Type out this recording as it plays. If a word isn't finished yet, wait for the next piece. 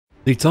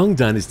The Tang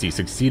Dynasty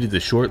succeeded the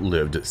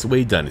short-lived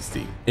Xiaowei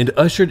Dynasty and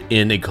ushered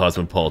in a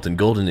cosmopolitan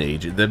golden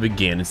age that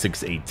began in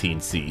 618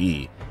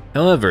 CE.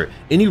 However,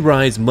 any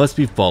rise must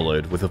be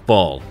followed with a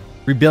fall.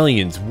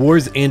 Rebellions,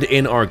 wars, and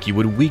anarchy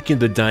would weaken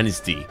the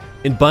dynasty,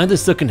 and by the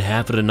second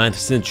half of the 9th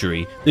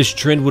century, this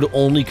trend would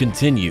only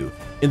continue.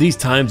 In these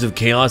times of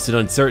chaos and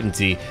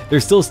uncertainty, there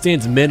still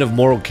stands men of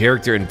moral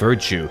character and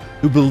virtue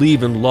who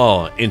believe in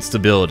law and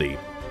stability.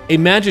 A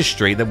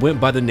magistrate that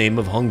went by the name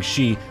of Hong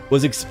Shi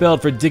was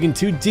expelled for digging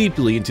too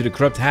deeply into the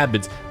corrupt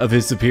habits of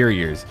his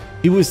superiors.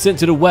 He was sent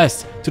to the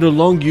west, to the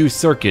Longyou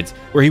Circuit,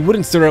 where he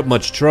wouldn't stir up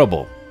much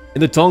trouble.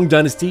 In the Tang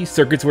Dynasty,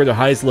 circuits were the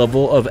highest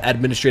level of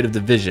administrative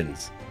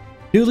divisions.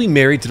 Newly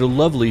married to the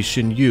lovely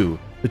Xin Yu,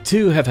 the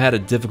two have had a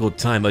difficult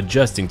time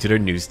adjusting to their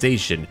new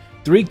station.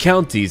 3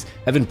 counties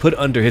have been put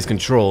under his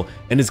control,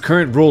 and his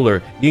current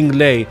ruler, Ying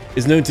Lei,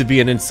 is known to be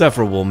an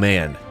insufferable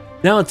man.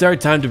 Now it's our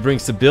time to bring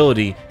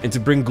stability and to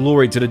bring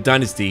glory to the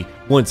dynasty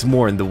once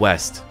more in the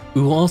west.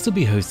 We will also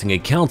be hosting a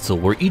council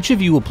where each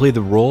of you will play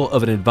the role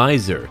of an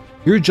advisor.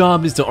 Your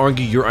job is to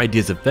argue your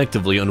ideas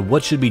effectively on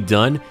what should be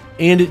done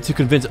and to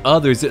convince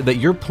others that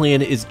your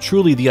plan is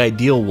truly the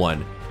ideal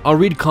one. I'll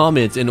read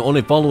comments, and on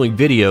a following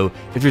video,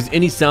 if there's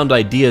any sound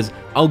ideas,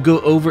 I'll go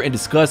over and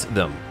discuss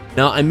them.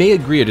 Now, I may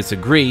agree or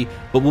disagree,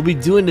 but we'll be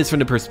doing this from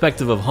the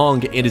perspective of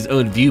Hong and his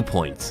own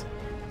viewpoints.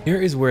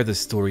 Here is where the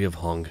story of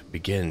Hong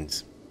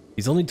begins.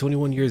 He's only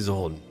 21 years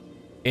old,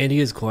 and he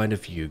has quite a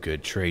few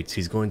good traits.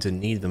 He's going to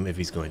need them if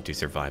he's going to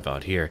survive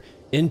out here.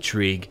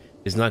 Intrigue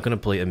is not going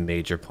to play a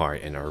major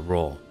part in our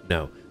role.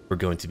 No, we're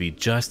going to be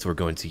just, we're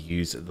going to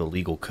use the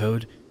legal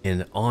code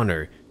and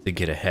honor to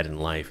get ahead in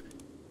life.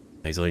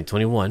 He's only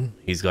 21.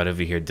 He's got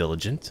over here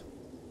diligent,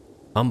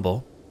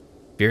 humble,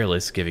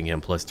 fearless, giving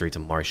him +3 to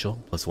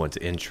martial, +1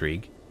 to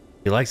intrigue.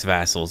 He likes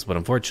vassals, but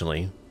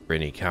unfortunately, for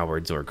any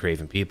cowards or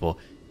craven people,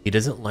 he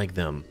doesn't like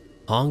them.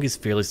 Hong is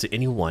fearless to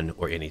anyone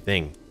or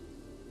anything.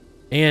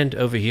 And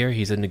over here,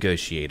 he's a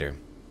negotiator,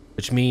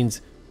 which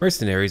means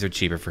mercenaries are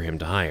cheaper for him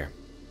to hire.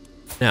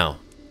 Now,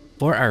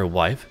 for our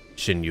wife,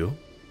 Xin Yu,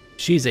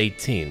 she's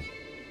 18.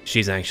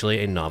 She's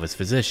actually a novice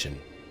physician.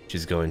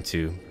 She's going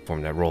to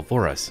perform that role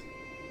for us.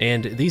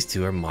 And these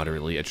two are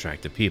moderately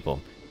attractive people.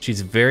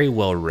 She's very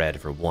well read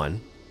for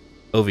one.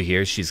 Over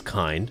here, she's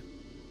kind.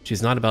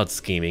 She's not about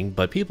scheming,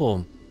 but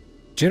people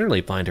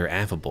generally find her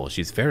affable.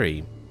 She's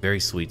very, very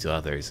sweet to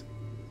others.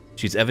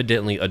 She's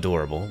evidently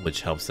adorable,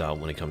 which helps out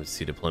when it comes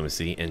to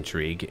diplomacy,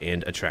 intrigue,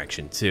 and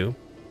attraction too.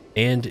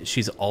 And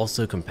she's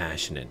also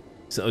compassionate.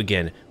 So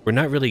again, we're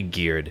not really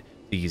geared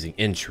to using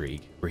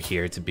intrigue. We're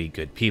here to be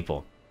good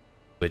people,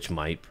 which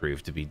might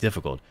prove to be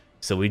difficult.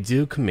 So we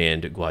do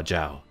command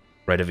Guazhou.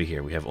 Right over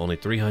here, we have only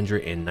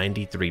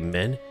 393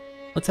 men.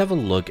 Let's have a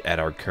look at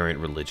our current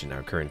religion,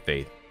 our current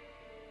faith.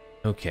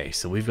 Okay,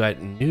 so we've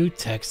got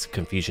Next Text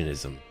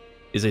Confucianism.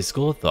 Is a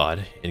school of thought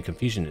in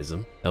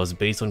Confucianism that was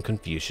based on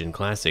Confucian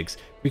classics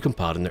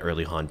recompiled in the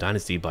early Han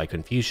Dynasty by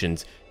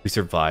Confucians who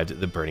survived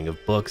the burning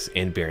of books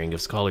and burying of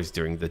scholars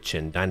during the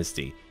Qin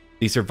Dynasty.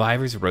 These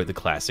survivors wrote the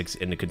classics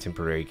into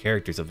contemporary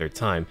characters of their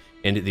time,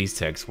 and these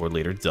texts were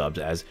later dubbed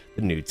as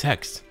the New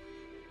Text.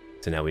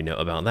 So now we know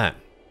about that.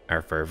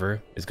 Our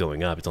fervor is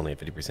going up, it's only at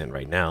 50%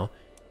 right now,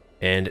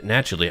 and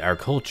naturally our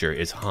culture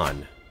is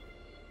Han.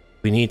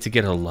 We need to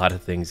get a lot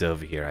of things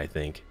over here, I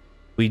think.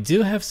 We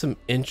do have some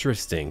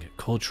interesting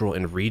cultural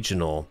and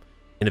regional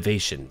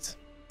innovations.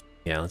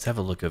 Yeah, let's have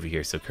a look over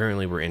here. So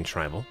currently we're in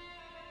tribal.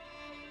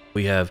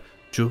 We have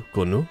Chu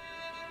Konu,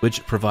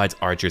 which provides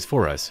archers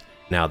for us.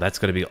 Now that's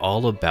going to be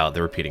all about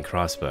the repeating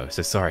crossbow.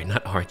 So sorry,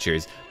 not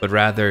archers, but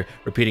rather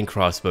repeating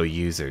crossbow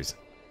users.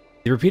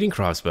 The repeating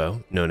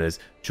crossbow, known as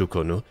Chu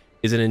Konu,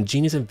 is an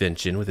ingenious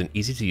invention with an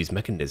easy-to-use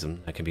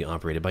mechanism that can be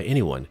operated by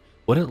anyone.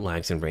 What it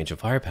lacks in range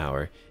of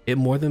firepower, it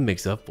more than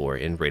makes up for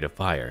in rate of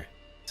fire.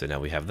 So now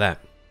we have that.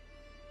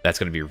 That's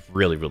going to be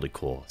really, really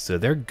cool. So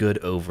they're good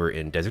over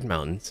in desert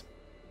mountains,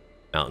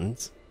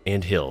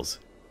 and hills.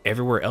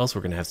 Everywhere else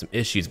we're going to have some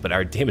issues, but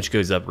our damage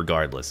goes up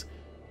regardless.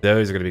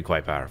 Those are going to be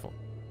quite powerful.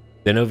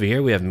 Then over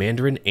here we have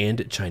Mandarin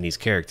and Chinese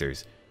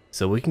characters.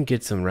 So we can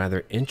get some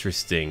rather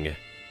interesting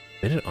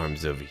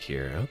men-at-arms over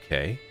here.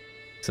 Okay.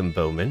 Some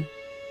bowmen.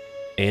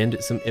 And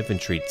some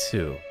infantry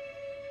too.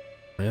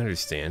 I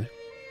understand.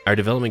 Our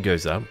development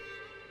goes up.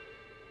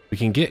 We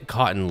can get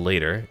cotton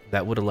later.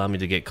 That would allow me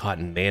to get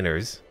cotton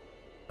manors.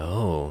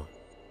 Oh,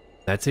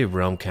 that's a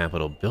realm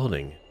capital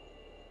building.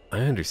 I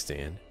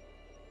understand.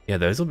 Yeah,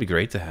 those will be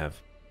great to have.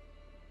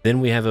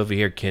 Then we have over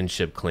here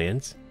kinship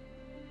clans.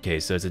 Okay,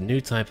 so it's a new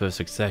type of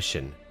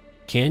succession.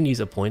 Can use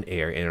appoint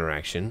heir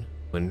interaction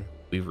when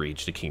we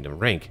reach the kingdom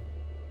rank.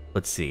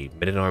 Let's see,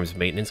 men-at-arms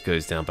maintenance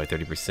goes down by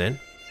 30%.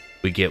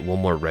 We get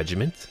one more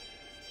regiment.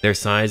 Their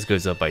size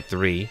goes up by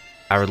 3.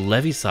 Our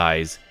levy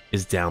size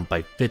is down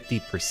by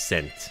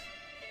 50%.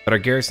 But our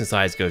garrison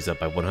size goes up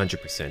by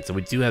 100%, so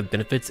we do have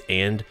benefits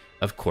and,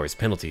 of course,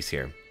 penalties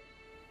here.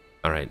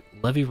 Alright,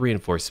 levy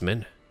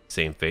reinforcement,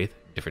 same faith,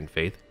 different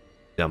faith,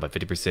 down by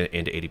 50%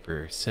 and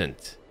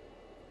 80%.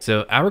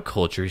 So our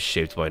culture is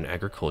shaped by an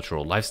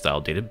agricultural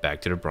lifestyle dated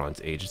back to the Bronze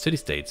Age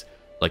city-states.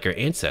 Like our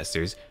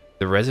ancestors,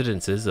 the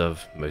residences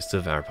of most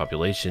of our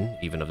population,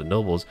 even of the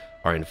nobles,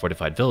 are in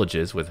fortified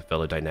villages with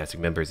fellow dynastic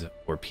members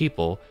or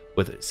people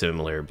with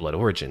similar blood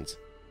origins.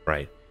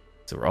 Right,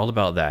 so we're all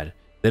about that.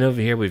 Then over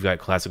here we've got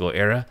classical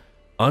era,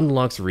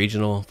 unlocks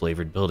regional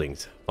flavored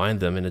buildings. Find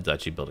them in a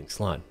duchy building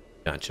slot.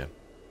 Gotcha.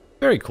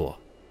 Very cool.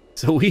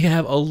 So we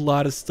have a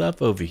lot of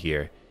stuff over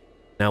here.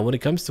 Now when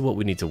it comes to what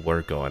we need to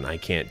work on, I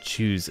can't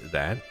choose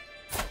that.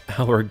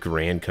 Our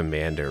Grand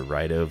Commander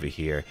right over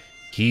here,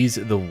 he's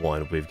the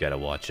one we've got to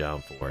watch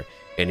out for.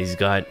 And he's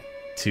got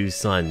 2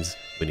 sons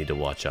we need to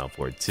watch out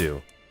for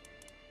too.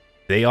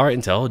 They are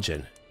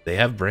intelligent. They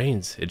have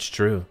brains, it's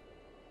true.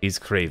 He's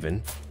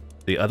craven.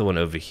 The other one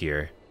over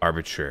here,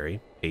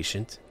 arbitrary,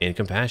 patient, and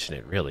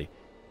compassionate, really.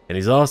 And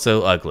he's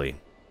also ugly.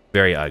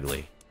 Very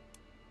ugly.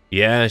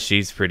 Yeah,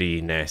 she's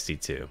pretty nasty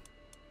too.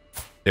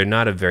 They're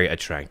not a very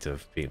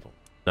attractive people.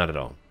 Not at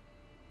all.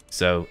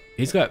 So,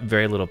 he's got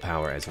very little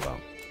power as well.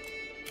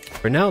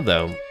 For now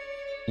though,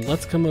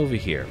 let's come over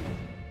here.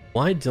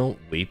 Why don't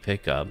we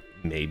pick up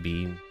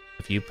maybe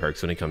a few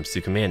perks when it comes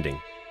to commanding?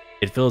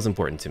 It feels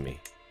important to me.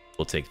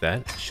 We'll take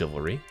that.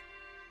 Chivalry.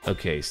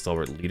 Okay,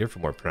 stalwart leader for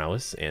more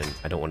prowess, and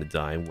I don't want to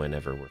die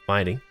whenever we're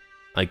fighting.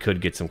 I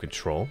could get some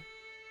control.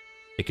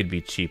 It could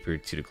be cheaper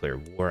to declare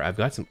war. I've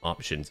got some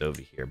options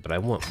over here, but I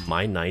want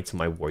my knights and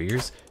my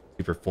warriors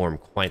to perform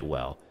quite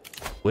well,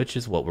 which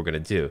is what we're going to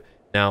do.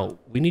 Now,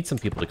 we need some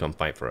people to come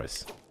fight for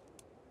us.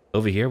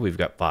 Over here, we've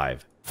got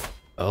 5.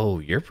 Oh,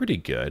 you're pretty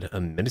good.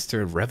 A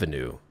Minister of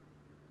Revenue.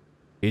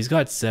 He's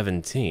got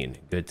 17.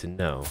 Good to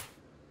know.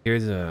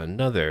 Here's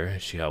another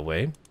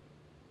Xiaowei.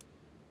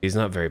 He's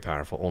not very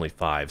powerful, only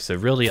 5. So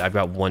really, I've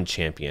got 1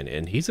 champion,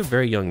 and he's a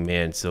very young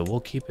man, so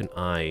we'll keep an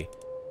eye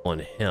on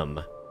him.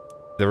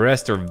 The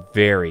rest are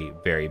very,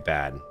 very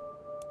bad.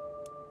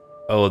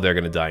 Oh, they're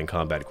going to die in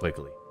combat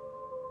quickly.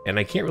 And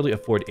I can't really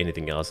afford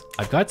anything else.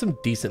 I've got some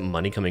decent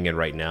money coming in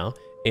right now,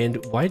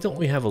 and why don't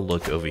we have a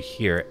look over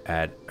here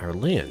at our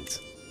lands?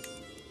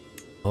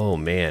 Oh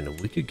man,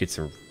 we could get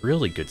some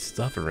really good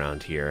stuff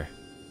around here.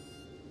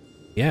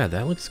 Yeah,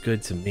 that looks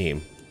good to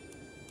me.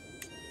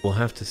 We'll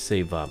have to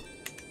save up.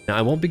 Now,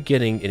 I won't be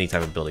getting any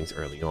type of buildings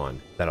early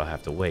on. That'll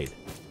have to wait.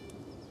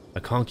 A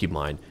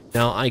concubine.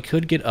 Now, I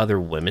could get other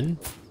women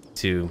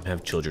to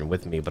have children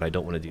with me, but I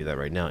don't want to do that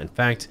right now. In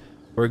fact,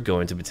 we're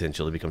going to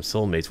potentially become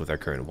soulmates with our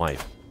current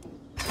wife.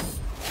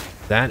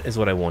 That is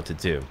what I want to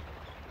do.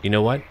 You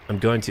know what? I'm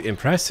going to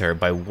impress her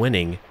by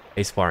winning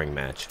a sparring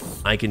match.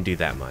 I can do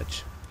that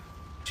much.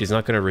 She's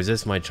not going to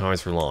resist my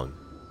charms for long.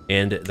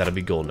 And that'll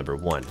be goal number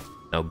 1.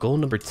 Now, goal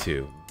number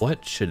 2.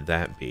 What should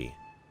that be?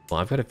 Well,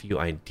 I've got a few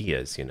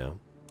ideas, you know.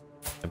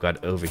 I've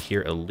got over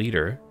here a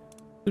leader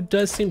who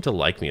does seem to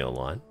like me a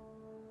lot.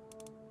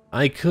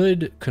 I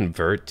could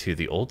convert to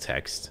the old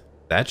text.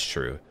 That's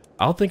true.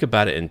 I'll think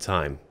about it in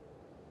time.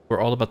 We're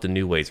all about the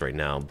new ways right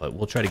now, but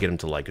we'll try to get him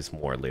to like us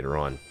more later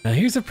on. Now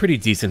here's a pretty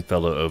decent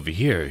fellow over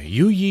here,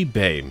 Youyi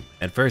Bei.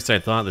 At first I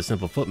thought the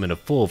simple footman a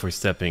fool for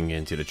stepping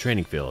into the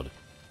training field.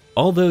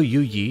 Although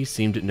Youyi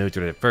seemed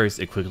neutral at first,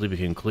 it quickly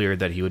became clear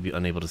that he would be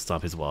unable to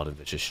stop his wild and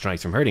vicious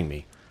strikes from hurting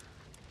me.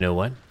 You know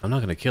what? I'm not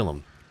going to kill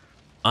him.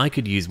 I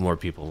could use more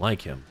people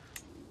like him.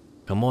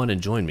 Come on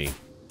and join me.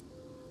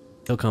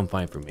 He'll come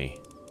fight for me.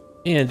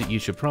 And you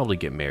should probably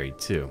get married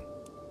too.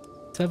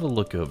 Let's have a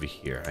look over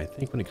here. I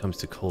think when it comes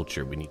to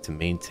culture, we need to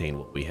maintain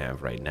what we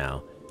have right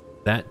now.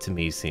 That to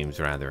me seems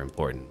rather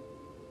important.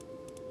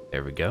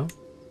 There we go.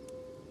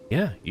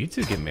 Yeah, you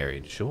two get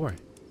married, sure.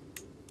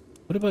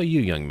 What about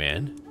you, young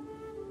man?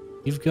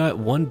 You've got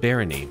 1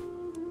 barony.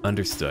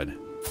 Understood.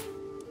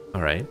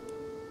 Alright.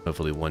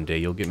 Hopefully one day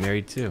you'll get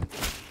married too.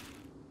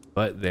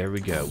 But there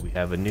we go. We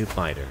have a new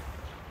fighter.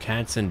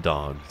 Cats and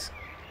dogs.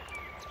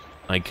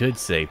 I could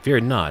say, fear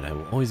not, I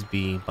will always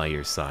be by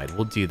your side.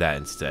 We'll do that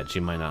instead.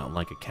 She might not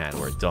like a cat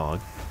or a dog.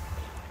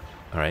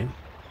 Alright.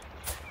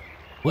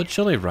 What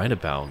shall I write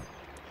about?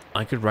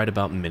 I could write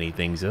about many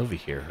things over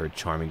here. Her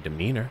charming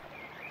demeanor.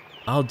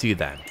 I'll do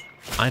that.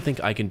 I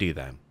think I can do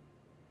that.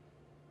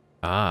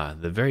 Ah,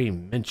 the very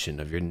mention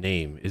of your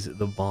name is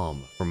the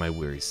balm for my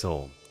weary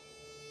soul.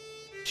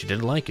 She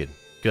did like it.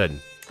 Good.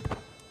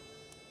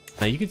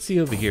 Now you can see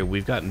over here,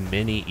 we've got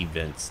many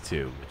events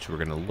too, which we're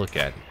going to look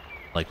at.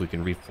 Like we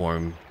can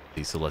reform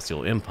the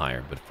Celestial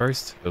Empire. But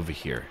first, over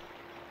here.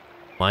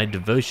 My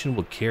devotion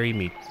will carry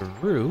me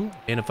through,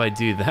 and if I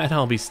do that,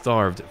 I'll be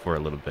starved for a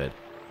little bit.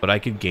 But I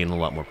could gain a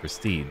lot more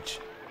prestige.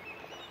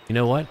 You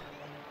know what?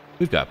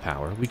 We've got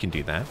power. We can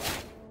do that.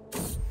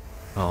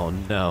 Oh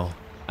no.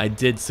 I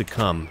did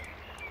succumb.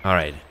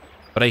 Alright.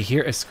 But I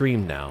hear a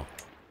scream now.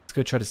 Let's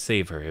go try to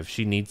save her, if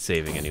she needs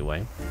saving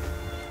anyway.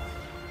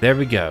 There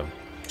we go.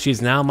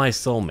 She's now my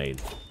soulmate.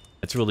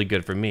 That's really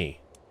good for me.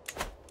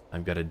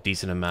 I've got a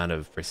decent amount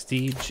of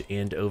prestige,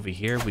 and over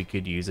here we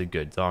could use a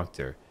good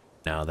doctor.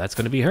 Now that's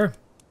going to be her.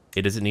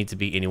 It doesn't need to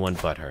be anyone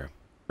but her.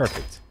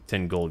 Perfect.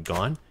 10 gold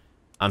gone.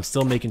 I'm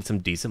still making some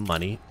decent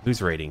money.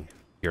 Who's raiding?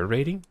 You're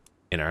raiding?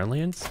 In our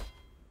lands?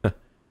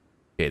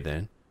 Okay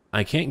then.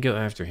 I can't go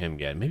after him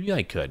yet. Maybe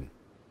I could.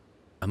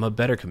 I'm a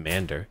better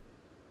commander.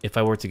 If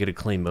I were to get a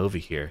claim over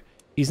here,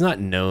 He's not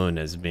known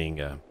as being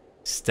a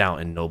stout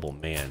and noble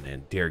man,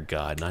 and dear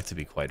God, not to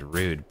be quite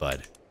rude,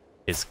 but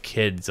his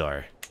kids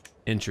are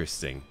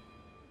interesting.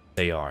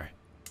 They are.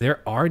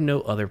 There are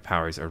no other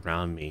powers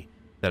around me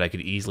that I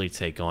could easily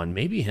take on.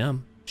 Maybe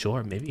him.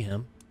 Sure, maybe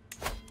him.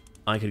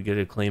 I could get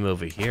a claim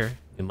over here.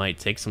 It might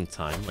take some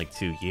time, like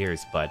 2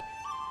 years, but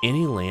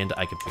any land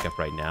I could pick up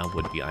right now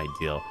would be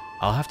ideal.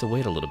 I'll have to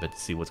wait a little bit to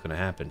see what's going to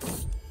happen.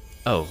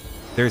 Oh,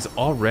 there's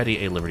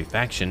already a Liberty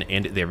faction,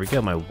 and there we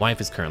go. My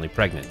wife is currently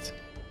pregnant.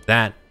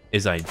 That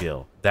is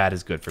ideal. That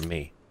is good for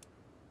me.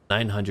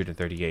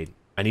 938.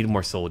 I need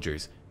more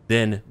soldiers.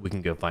 Then we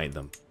can go fight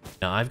them.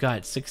 Now, I've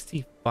got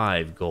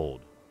 65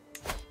 gold.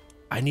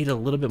 I need a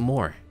little bit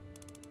more.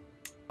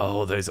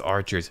 Oh, those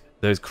archers.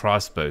 Those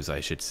crossbows, I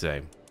should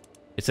say.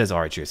 It says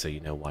archer, so you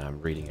know why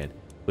I'm reading it.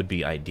 Would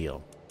be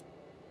ideal.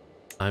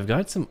 I've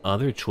got some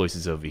other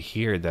choices over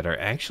here that are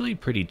actually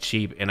pretty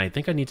cheap, and I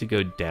think I need to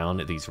go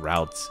down these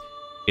routes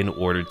in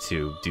order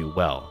to do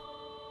well.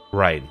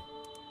 Right.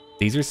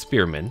 These are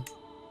spearmen.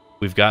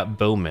 We've got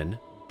bowmen.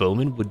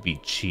 Bowmen would be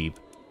cheap,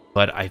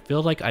 but I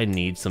feel like I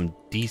need some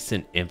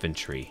decent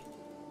infantry.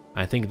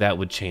 I think that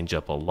would change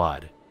up a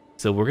lot.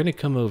 So we're going to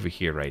come over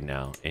here right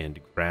now and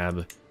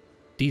grab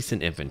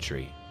decent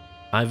infantry.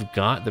 I've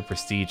got the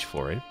prestige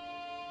for it.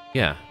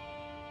 Yeah,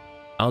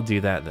 I'll do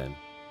that then.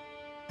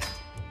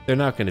 They're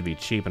not going to be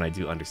cheap, and I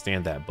do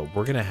understand that, but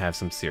we're going to have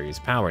some serious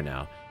power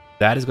now.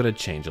 That is going to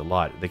change a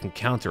lot. They can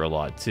counter a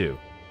lot too.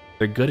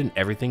 They're good in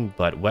everything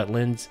but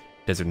wetlands,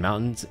 desert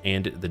mountains,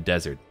 and the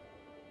desert.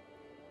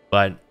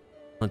 But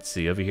let's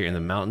see, over here in the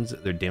mountains,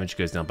 their damage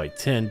goes down by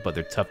 10, but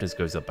their toughness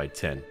goes up by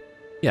 10.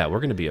 Yeah, we're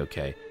going to be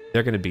okay.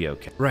 They're going to be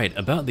okay. Right,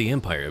 about the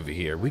empire over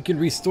here, we can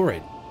restore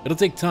it. It'll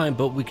take time,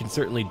 but we can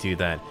certainly do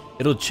that.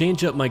 It'll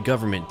change up my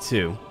government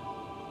too.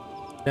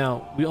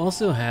 Now, we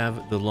also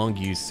have the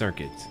Longyou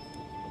Circuit.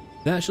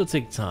 That shall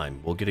take time.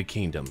 We'll get a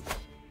kingdom.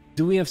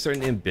 Do we have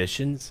certain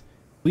ambitions?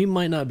 We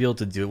might not be able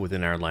to do it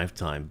within our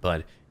lifetime,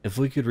 but if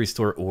we could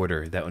restore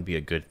order, that would be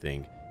a good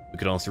thing. We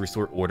could also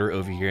restore order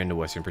over here in the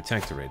Western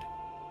Protectorate.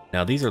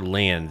 Now, these are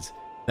lands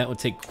that would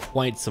take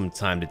quite some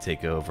time to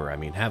take over. I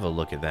mean, have a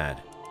look at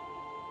that.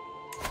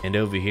 And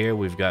over here,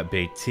 we've got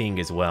Byzantine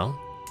as well.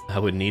 I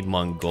would need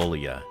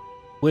Mongolia,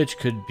 which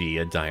could be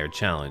a dire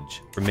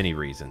challenge for many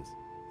reasons.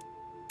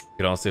 We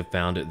could also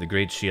found the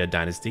Great Xia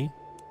Dynasty,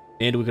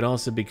 and we could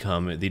also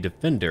become the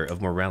defender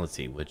of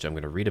morality, which I'm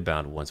going to read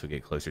about once we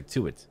get closer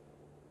to it.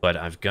 But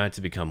I've got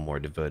to become more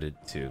devoted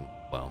to,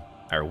 well,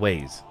 our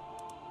ways.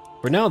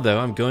 For now, though,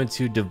 I'm going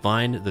to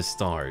divine the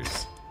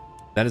stars.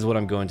 That is what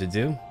I'm going to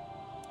do.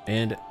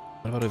 And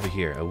what about over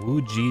here? A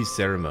Wuji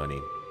ceremony.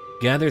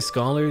 Gather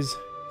scholars,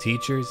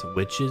 teachers,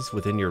 witches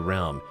within your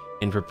realm,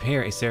 and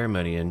prepare a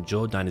ceremony in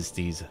Zhou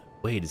Dynasty's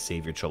way to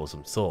save your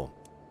troublesome soul.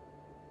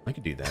 I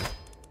could do that.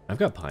 I've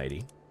got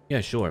piety.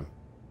 Yeah, sure.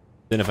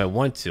 Then if I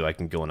want to, I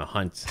can go on a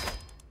hunt.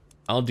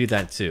 I'll do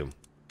that too.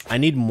 I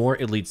need more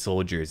elite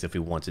soldiers if we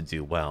want to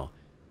do well.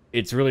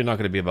 It's really not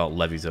going to be about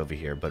levies over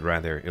here, but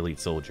rather elite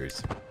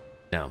soldiers.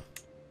 Now,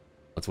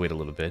 let's wait a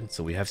little bit.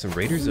 So we have some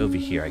raiders over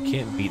here. I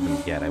can't beat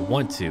them yet. I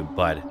want to,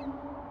 but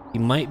he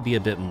might be a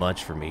bit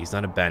much for me. He's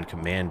not a bad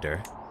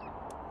commander.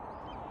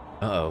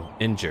 Uh-oh,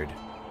 injured.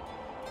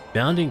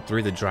 Bounding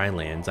through the dry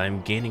lands,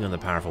 I'm gaining on the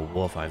powerful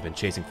wolf I've been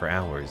chasing for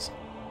hours.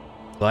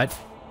 But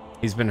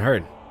he's been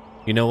hurt.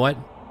 You know what?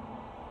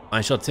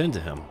 I shall tend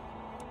to him.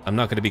 I'm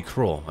not going to be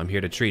cruel. I'm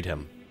here to treat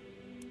him.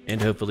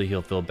 And hopefully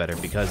he'll feel better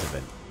because of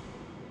it.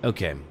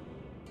 Okay.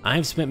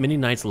 I've spent many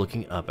nights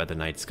looking up at the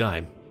night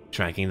sky,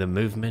 tracking the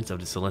movements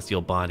of the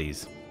celestial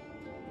bodies.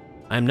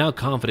 I am now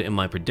confident in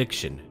my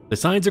prediction. The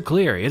signs are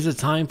clear. It is a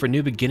time for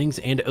new beginnings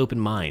and open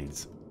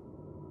minds.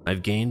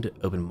 I've gained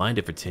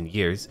open-minded for 10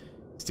 years.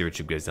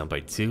 Stewardship goes down by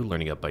 2,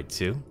 learning up by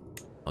 2.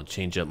 I'll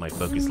change up my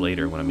focus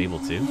later when I'm able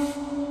to.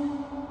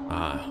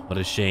 Ah, what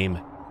a shame.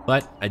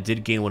 But I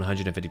did gain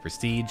 150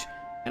 prestige,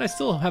 and I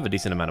still have a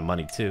decent amount of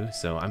money too,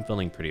 so I'm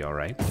feeling pretty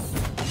alright.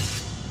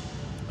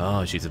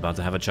 Oh, she's about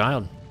to have a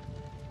child.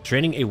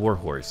 Training a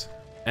warhorse.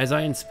 As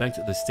I inspect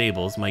the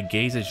stables, my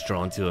gaze is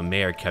drawn to a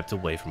mare kept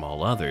away from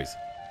all others.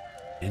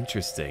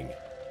 Interesting.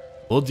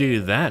 We'll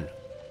do that.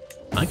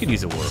 I could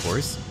use a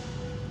warhorse.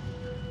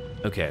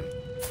 Okay.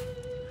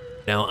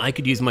 Now, I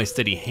could use my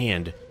steady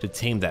hand to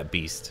tame that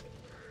beast.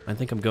 I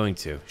think I'm going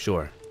to,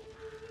 sure.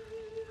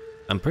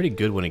 I'm pretty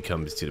good when it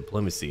comes to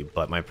diplomacy,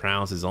 but my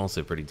prowess is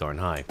also pretty darn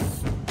high.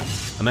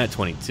 I'm at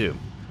 22.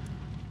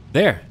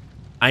 There!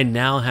 I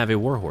now have a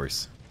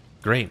warhorse.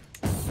 Great.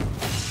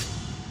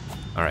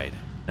 Alright,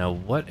 now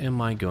what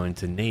am I going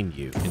to name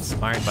you?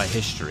 Inspired by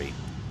history.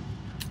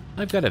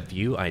 I've got a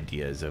few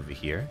ideas over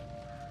here.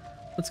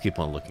 Let's keep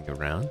on looking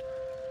around.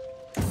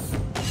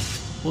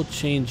 We'll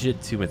change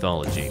it to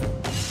mythology.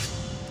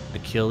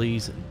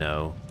 Achilles,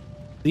 no.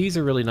 These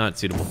are really not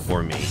suitable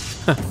for me.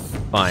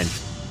 Fine.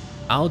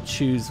 I'll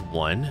choose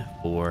one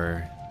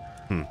for...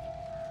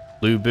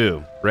 Lu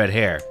Bu, Red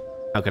Hare.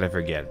 How could I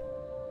forget?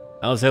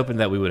 I was hoping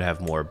that we would have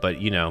more,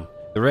 but you know,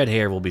 the Red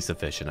Hare will be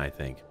sufficient, I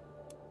think.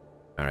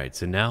 Alright,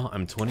 so now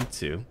I'm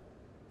 22.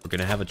 We're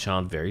gonna have a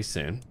child very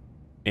soon.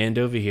 And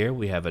over here,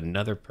 we have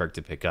another perk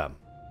to pick up.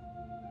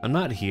 I'm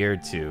not here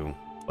to,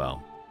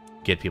 well,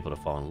 get people to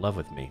fall in love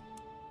with me.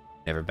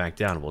 Never back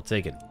down, we'll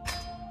take it.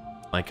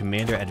 My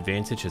commander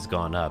advantage has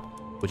gone up,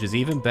 which is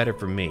even better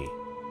for me.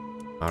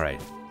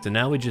 Alright, so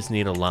now we just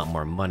need a lot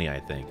more money, I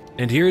think.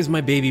 And here's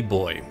my baby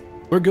boy.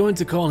 We're going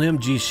to call him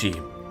Jishi.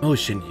 Oh,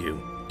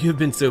 Xinyu, you have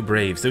been so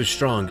brave, so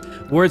strong.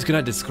 Words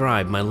cannot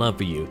describe my love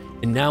for you.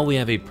 And now we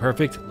have a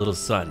perfect little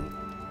son.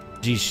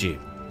 Jishi.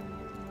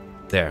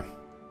 There.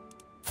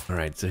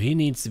 Alright, so he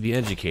needs to be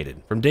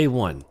educated from day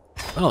one.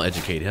 I'll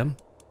educate him.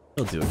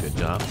 He'll do a good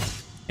job.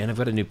 And I've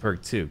got a new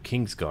perk too,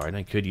 King's Guard.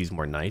 I could use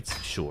more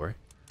knights, sure.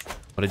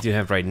 What I do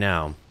have right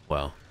now,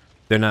 well,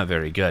 they're not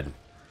very good.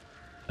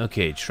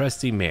 Okay,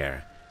 trusty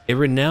mare. A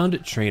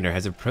renowned trainer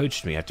has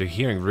approached me after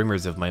hearing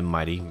rumors of my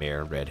mighty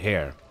mare, Red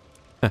Hare.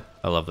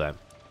 I love that.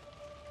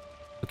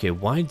 Okay,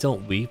 why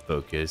don't we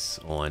focus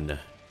on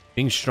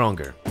being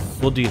stronger?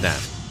 We'll do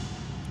that.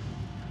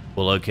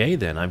 Well, okay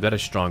then, I've got a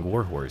strong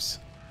warhorse.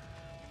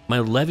 My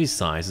levy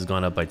size has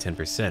gone up by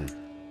 10%.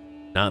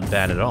 Not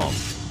bad at all.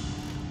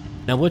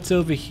 Now what's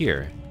over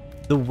here?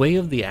 The way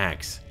of the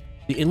axe.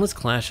 The endless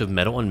clash of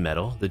metal on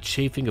metal, the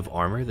chafing of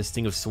armor, the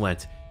sting of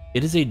sweat.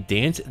 It is a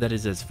dance that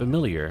is as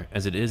familiar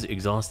as it is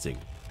exhausting.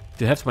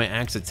 To heft my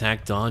axe,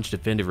 attack, dodge,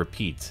 defend, and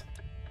repeat.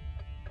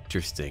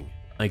 Interesting.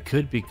 I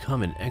could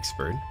become an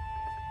expert.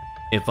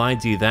 If I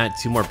do that,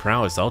 2 more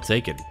prowess, I'll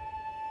take it.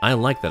 I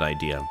like that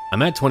idea.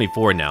 I'm at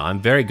 24 now. I'm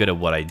very good at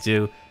what I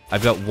do.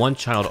 I've got 1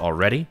 child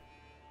already.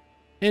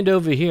 And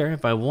over here,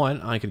 if I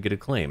want, I could get a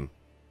claim.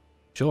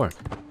 Sure.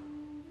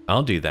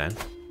 I'll do that.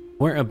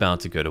 We're about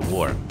to go to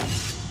war.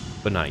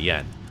 But not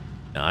yet.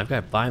 Now I've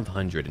got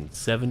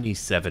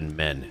 577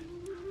 men.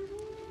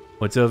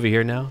 What's over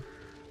here now?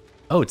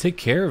 Oh, take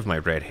care of my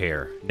red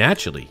hair.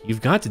 Naturally,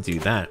 you've got to do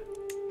that.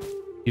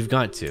 You've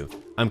got to.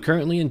 I'm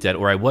currently in debt,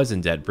 or I was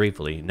in debt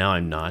briefly. Now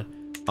I'm not.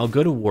 I'll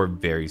go to war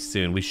very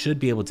soon. We should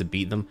be able to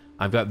beat them.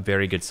 I've got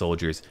very good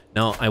soldiers.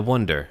 Now, I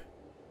wonder,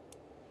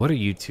 what are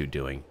you two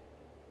doing?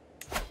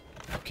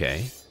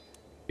 Okay.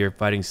 You're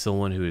fighting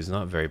someone who is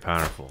not very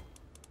powerful.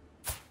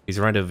 He's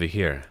right over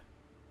here.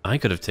 I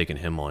could have taken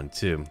him on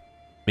too.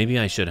 Maybe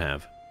I should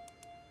have.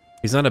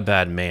 He's not a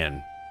bad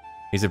man.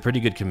 He's a pretty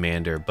good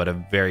commander, but a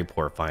very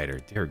poor fighter.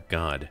 Dear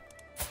God.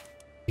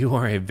 You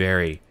are a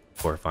very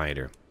poor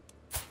fighter.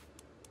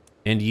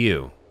 And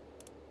you.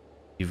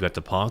 You've got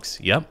the pox?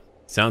 Yep.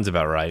 Sounds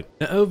about right.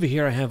 Now over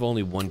here I have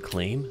only 1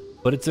 claim,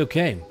 but it's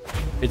okay.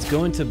 It's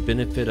going to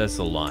benefit us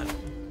a lot.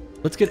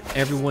 Let's get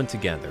everyone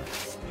together.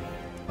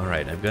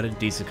 Alright, I've got a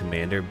decent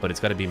commander, but it's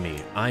got to be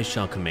me. I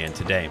shall command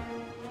today.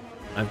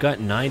 I've got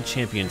 9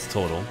 champions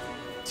total.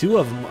 2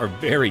 of them are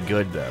very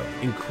good though.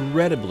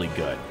 Incredibly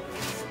good.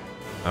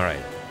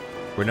 Alright,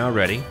 we're now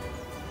ready.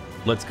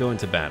 Let's go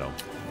into battle.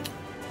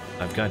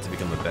 I've got to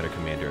become a better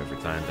commander over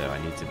time though.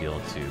 I need to be able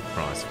to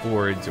cross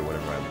fords or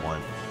whatever I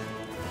want.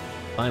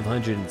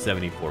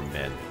 574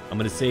 men. I'm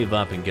going to save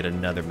up and get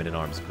another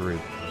men-at-arms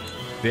group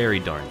very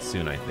darn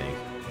soon, I think.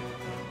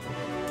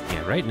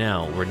 Yeah, right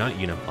now we're not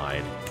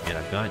unified, and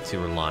I've got to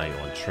rely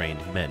on trained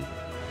men.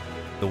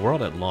 The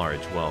world at large,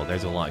 well,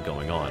 there's a lot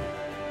going on.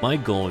 My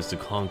goal is to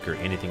conquer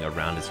anything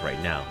around us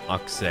right now.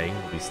 Aksay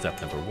will be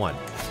step number 1.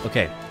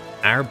 Okay,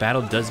 our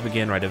battle does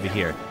begin right over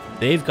here.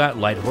 They've got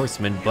light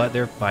horsemen, but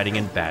they're fighting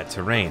in bad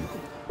terrain.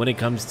 When it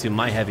comes to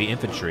my heavy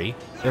infantry,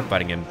 they're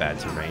fighting in bad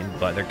terrain,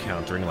 but they're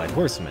countering light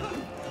horsemen.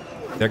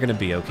 They're gonna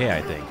be okay,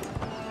 I think.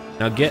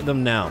 Now get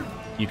them now.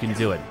 You can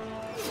do it.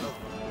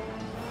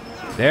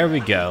 There we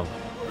go.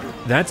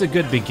 That's a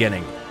good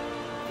beginning.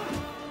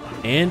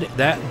 And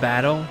that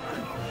battle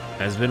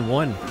has been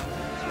won.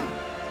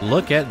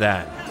 Look at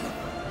that.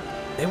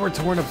 They were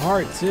torn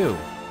apart too.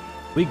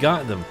 We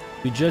got them.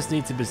 We just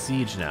need to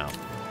besiege now.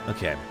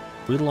 Okay.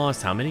 We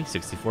lost how many?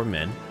 64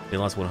 men. They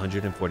lost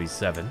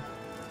 147.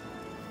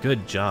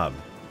 Good job.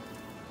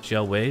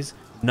 Xiaowei's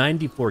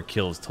 94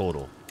 kills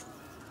total.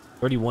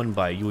 31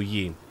 by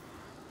Youyi.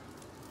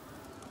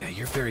 Yeah,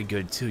 you're very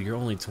good too. You're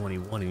only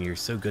 21 and you're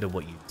so good at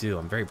what you do.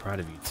 I'm very proud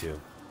of you too.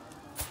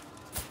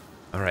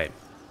 Alright.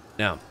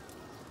 Now,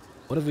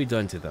 what have we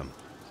done to them?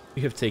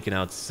 We have taken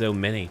out so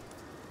many.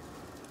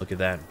 Look at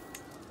that.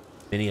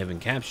 Many have been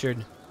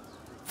captured.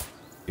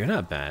 You're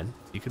not bad.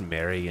 You can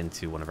marry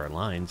into one of our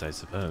lines, I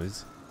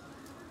suppose.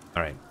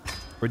 Alright.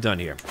 We're done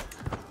here.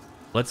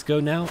 Let's go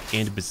now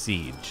and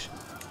besiege.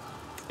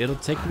 It'll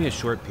take me a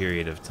short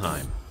period of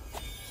time.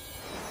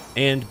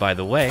 And, by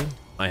the way,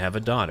 I have a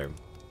daughter.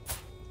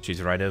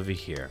 She's right over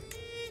here.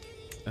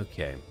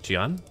 Okay,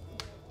 Jian?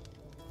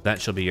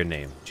 That shall be your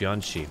name,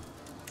 Jianxi.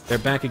 They're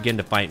back again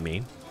to fight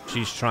me.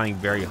 She's trying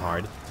very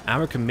hard.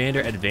 Our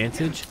commander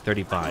advantage,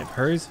 35.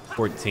 Hers,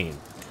 14.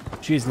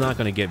 She's not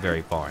going to get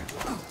very far.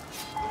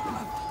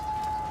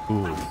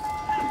 Ooh.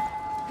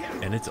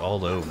 And it's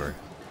all over.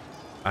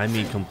 I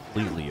mean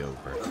completely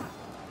over.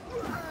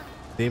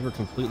 They were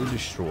completely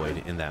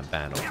destroyed in that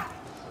battle.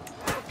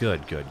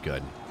 Good, good,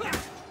 good.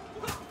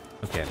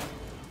 Okay.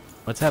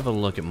 Let's have a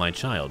look at my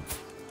child.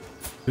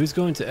 Who's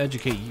going to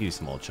educate you,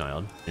 small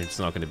child? It's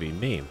not going to be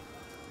me.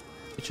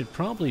 It should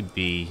probably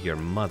be your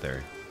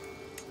mother.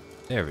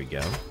 There we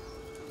go.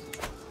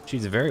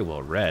 She's very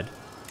well read.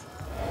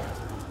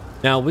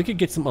 Now, we could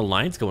get some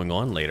alliance going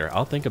on later.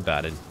 I'll think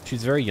about it.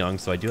 She's very young,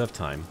 so I do have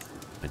time.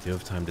 I do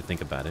have time to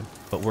think about it.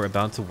 But we're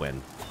about to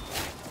win.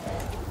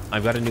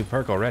 I've got a new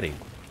perk already.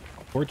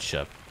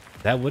 Courtship.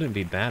 That wouldn't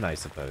be bad, I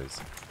suppose.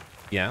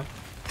 Yeah,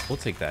 we'll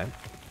take that.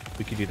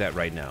 We could do that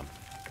right now.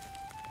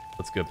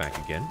 Let's go back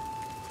again.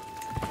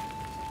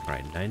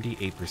 Alright,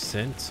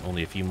 98%.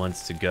 Only a few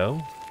months to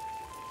go.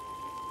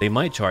 They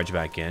might charge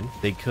back in.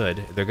 They could.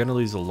 They're going to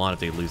lose a lot if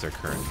they lose their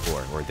current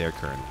war, or their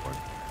current war.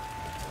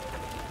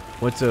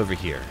 What's over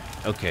here?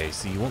 Okay,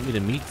 so you want me to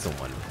meet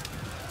someone.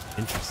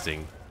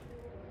 Interesting.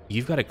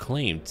 You've got a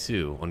claim,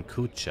 too, on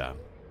Kucha.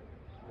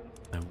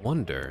 I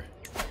wonder...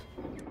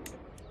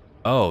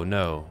 Oh,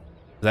 no.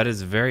 That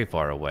is very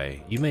far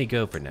away. You may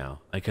go for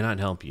now. I cannot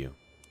help you.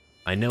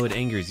 I know it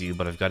angers you,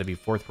 but I've got to be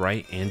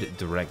forthright and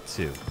direct,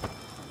 too.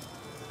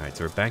 Alright,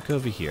 so we're back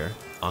over here.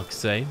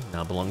 Aksay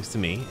now belongs to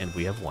me, and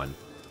we have won.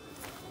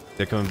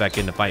 They're coming back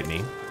in to fight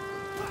me.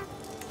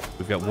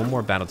 We've got one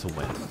more battle to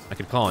win. I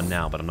could call him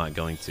now, but I'm not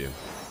going to.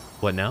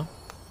 What now?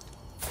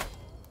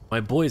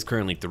 My boy is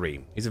currently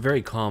 3. He's a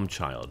very calm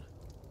child.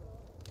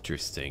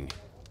 Interesting.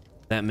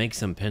 That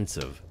makes him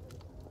pensive.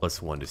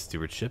 +1 to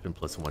stewardship and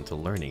 +1 to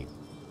learning.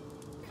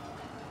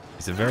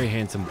 He's a very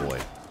handsome boy.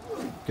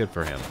 Good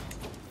for him.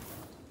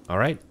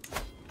 Alright.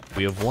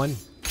 We have won.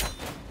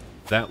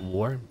 That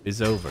war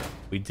is over.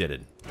 We did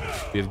it.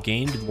 We have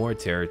gained more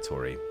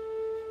territory.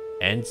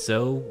 And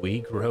so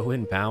we grow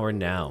in power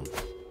now.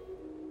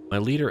 My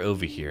leader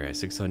over here has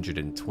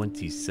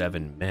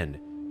 627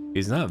 men.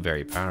 He's not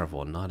very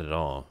powerful, not at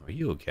all. Are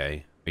you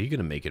okay? Are you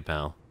gonna make it,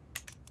 pal?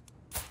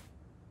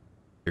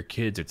 Your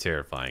kids are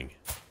terrifying.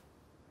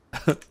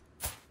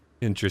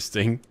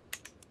 Interesting.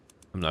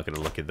 I'm not gonna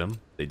look at them.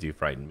 They do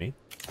frighten me.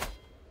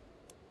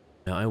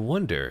 Now I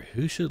wonder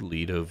who should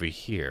lead over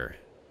here.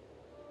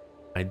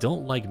 I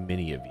don't like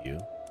many of you.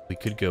 We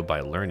could go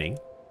by learning.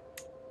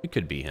 It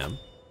could be him.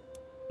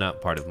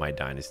 Not part of my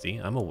dynasty,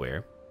 I'm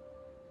aware.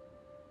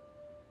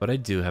 But I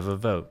do have a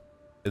vote.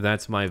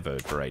 That's my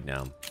vote for right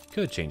now.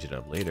 Could change it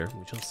up later,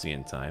 we shall see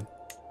in time.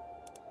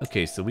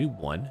 Okay, so we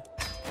won.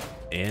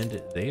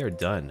 And they are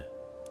done.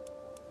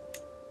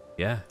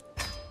 Yeah,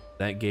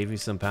 that gave me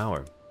some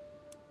power.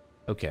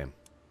 Okay,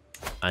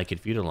 I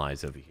could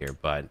feudalize over here,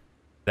 but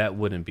that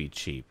wouldn't be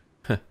cheap.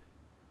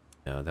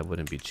 No, that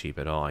wouldn't be cheap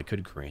at all. I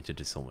could grant it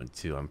to someone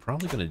too. I'm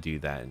probably going to do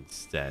that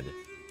instead.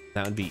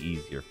 That would be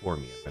easier for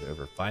me. I've got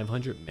over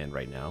 500 men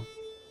right now.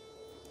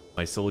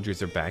 My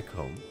soldiers are back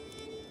home.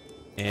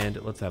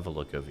 And let's have a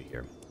look over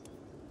here.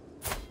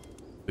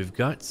 We've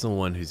got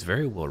someone who's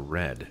very well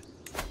read.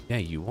 Yeah,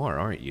 you are,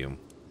 aren't you?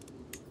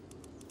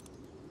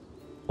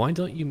 Why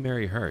don't you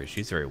marry her?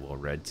 She's very well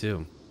read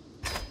too.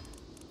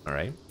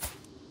 Alright.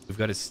 We've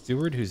got a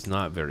steward who's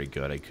not very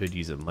good. I could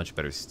use a much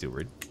better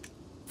steward.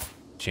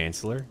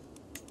 Chancellor?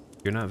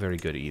 You're not very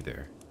good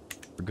either.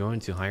 We're going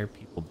to hire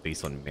people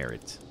based on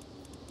merit.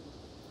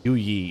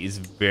 Youyi is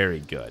very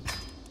good.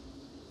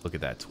 Look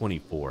at that,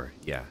 24.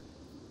 Yeah,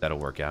 that'll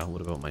work out.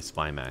 What about my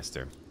spy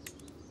master?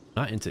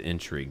 Not into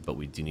intrigue, but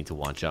we do need to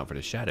watch out for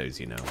the shadows,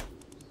 you know.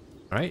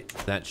 Alright,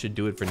 that should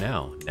do it for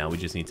now. Now we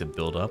just need to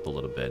build up a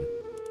little bit.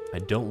 I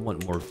don't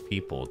want more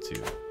people to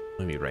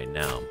join me right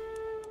now.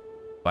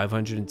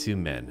 502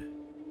 men.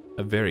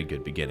 A very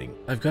good beginning.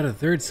 I've got a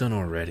third son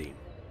already,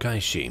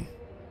 Kaishi.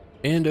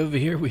 And over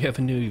here we have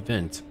a new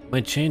event.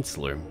 My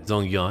chancellor,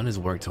 Zhongyan, has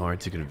worked hard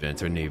to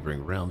convince our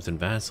neighboring realms and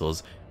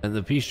vassals that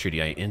the peace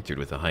treaty I entered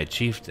with the High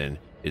Chieftain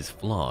is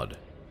flawed.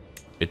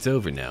 It's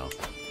over now,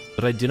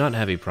 but I do not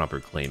have a proper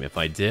claim. If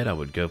I did, I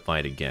would go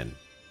fight again.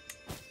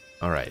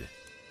 Alright.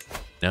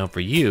 Now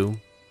for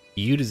you,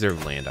 you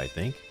deserve land, I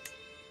think.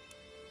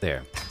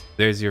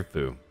 There's your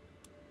foo.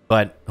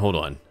 But, hold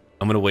on.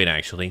 I'm gonna wait,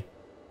 actually.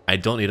 I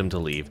don't need him to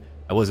leave.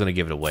 I was gonna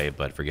give it away,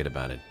 but forget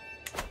about it.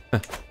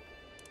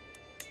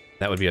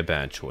 That would be a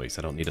bad choice.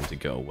 I don't need him to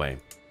go away.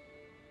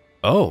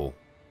 Oh,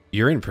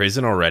 you're in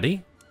prison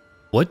already?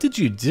 What did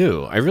you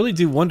do? I really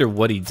do wonder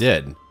what he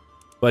did.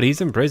 But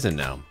he's in prison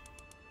now. I'm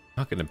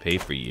not gonna pay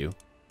for you.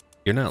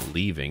 You're not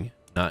leaving.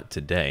 Not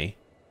today.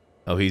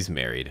 Oh, he's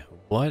married.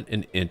 What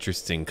an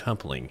interesting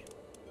coupling.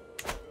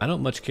 I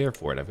don't much care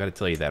for it. I've got to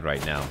tell you that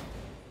right now.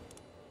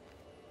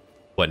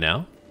 What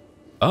now?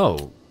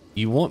 Oh,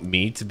 you want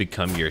me to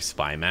become your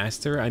spy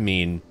master? I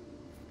mean,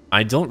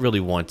 I don't really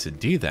want to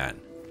do that.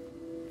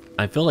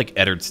 I feel like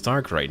Eddard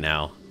Stark right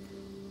now.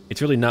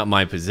 It's really not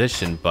my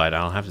position, but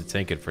I'll have to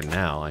take it for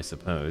now, I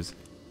suppose.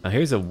 Now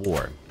here's a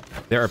war.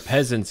 There are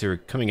peasants who are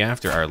coming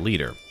after our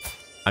leader.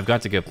 I've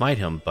got to go fight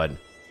him, but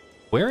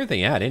where are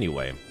they at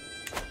anyway?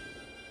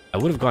 I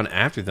would have gone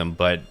after them,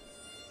 but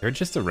they're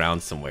just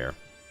around somewhere.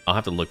 I'll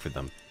have to look for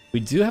them. We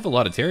do have a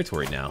lot of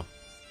territory now.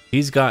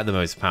 He's got the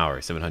most power,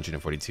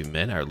 742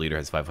 men. Our leader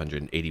has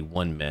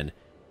 581 men.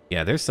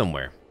 Yeah, they're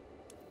somewhere.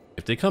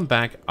 If they come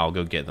back, I'll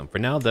go get them. For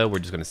now, though, we're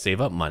just going to save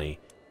up money,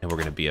 and we're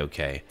going to be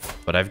okay.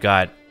 But I've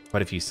got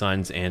quite a few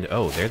sons, and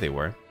oh, there they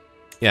were.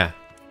 Yeah,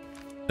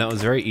 that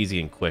was very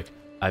easy and quick.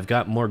 I've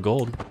got more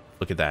gold.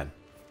 Look at that.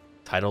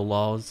 Title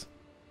laws.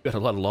 Got a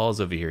lot of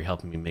laws over here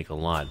helping me make a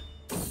lot.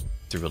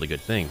 It's a really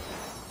good thing.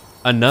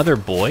 Another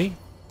boy?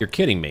 You're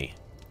kidding me.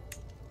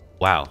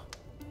 Wow.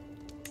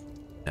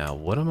 Now,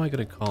 what am I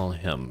going to call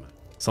him?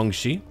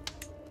 Songshi?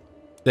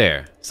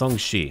 There,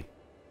 Songshi.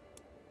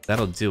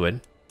 That'll do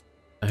it.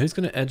 Now, who's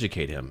going to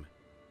educate him?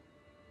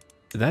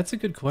 That's a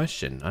good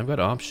question. I've got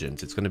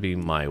options. It's going to be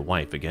my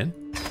wife again.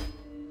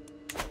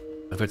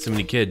 I've got so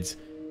many kids.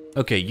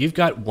 Okay, you've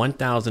got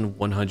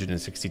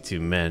 1,162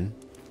 men.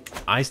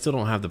 I still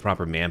don't have the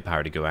proper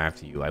manpower to go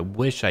after you. I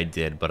wish I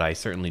did, but I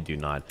certainly do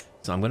not.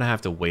 So I'm going to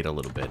have to wait a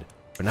little bit.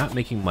 We're not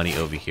making money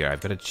over here.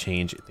 I've got to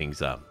change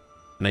things up.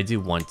 And I do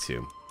want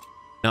to.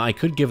 Now, I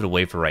could give it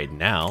away for right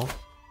now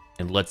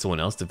and let someone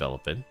else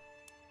develop it.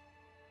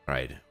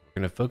 Alright,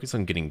 we're going to focus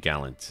on getting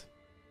gallant.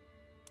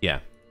 Yeah,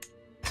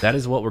 that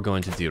is what we're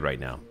going to do right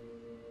now.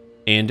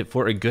 And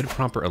for a good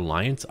proper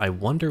alliance, I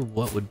wonder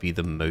what would be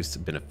the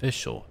most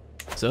beneficial.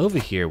 So over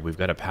here, we've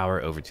got a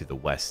power over to the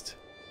west.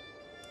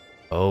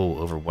 Oh,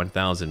 over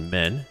 1,000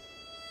 men.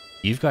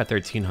 You've got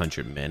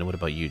 1,300 men. What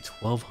about you?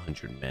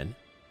 1,200 men.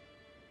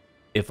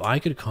 If I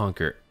could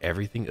conquer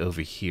everything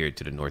over here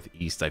to the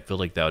northeast, I feel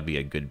like that would be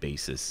a good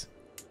basis.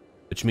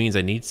 Which means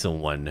I need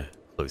someone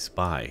close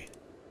by.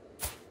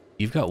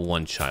 You've got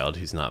one child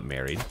who's not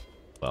married.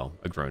 Well,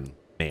 a grown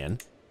man.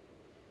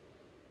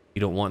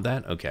 You don't want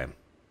that? Okay.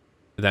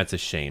 That's a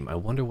shame. I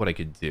wonder what I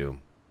could do.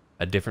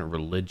 A different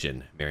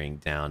religion marrying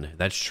down.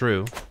 That's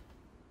true.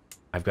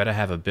 I've got to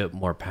have a bit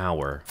more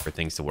power for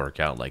things to work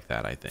out like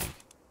that, I think.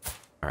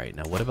 Alright,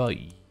 now what about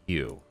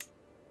you?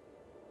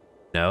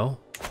 No?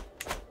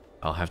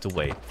 I'll have to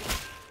wait.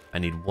 I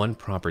need one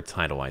proper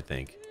title, I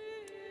think.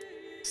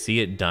 See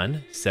it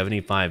done?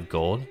 75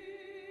 gold?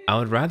 I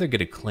would rather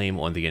get a claim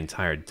on the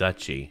entire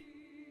duchy.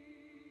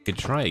 Could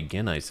try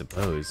again, I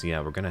suppose.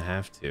 Yeah, we're gonna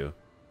have to.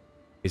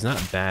 He's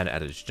not bad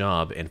at his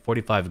job, and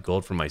 45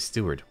 gold for my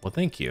steward. Well,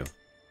 thank you.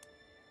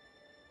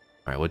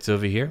 Alright, what's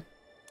over here?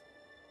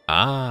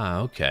 Ah,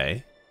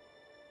 okay.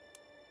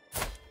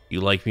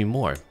 You like me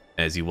more,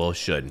 as you well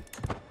should.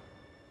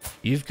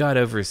 You've got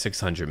over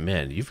 600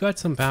 men. You've got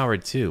some power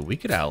too. We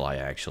could ally,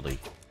 actually.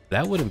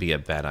 That wouldn't be a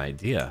bad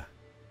idea.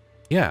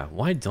 Yeah,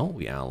 why don't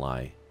we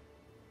ally?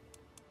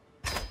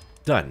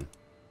 Done.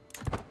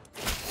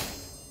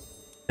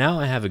 Now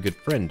I have a good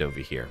friend over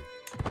here.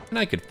 And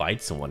I could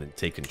fight someone and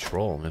take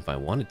control if I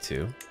wanted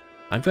to.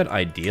 I've got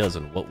ideas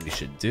on what we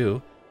should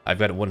do. I've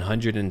got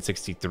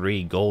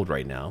 163 gold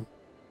right now.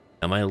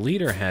 Now my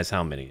leader has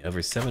how many?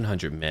 Over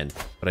 700 men,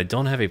 but I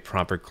don't have a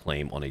proper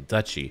claim on a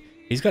duchy.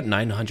 He's got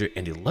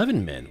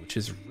 911 men, which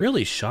is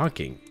really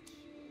shocking.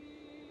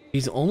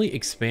 He's only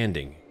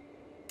expanding,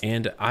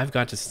 and I've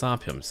got to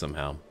stop him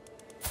somehow.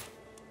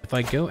 If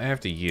I go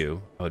after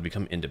you, I would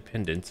become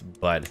independent,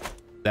 but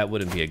that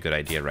wouldn't be a good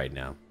idea right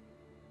now.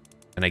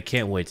 And I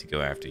can't wait to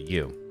go after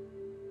you.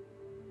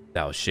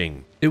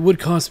 Daoxing. It would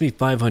cost me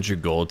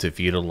 500 gold to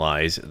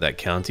feudalize that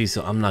county,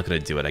 so I'm not going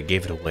to do it. I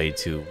gave it away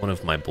to one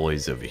of my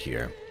boys over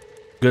here.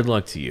 Good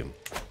luck to you.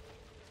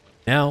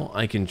 Now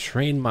I can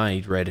train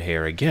my Red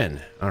Hare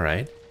again.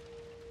 Alright.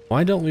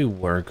 Why don't we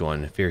work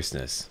on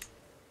fierceness?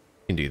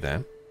 We can do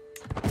that.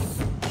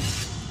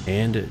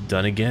 And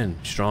done again.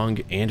 Strong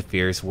and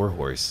fierce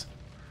warhorse.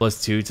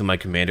 +2 to my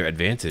commander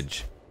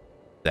advantage.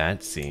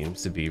 That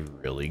seems to be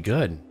really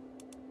good.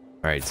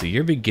 Alright, so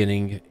you're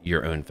beginning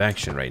your own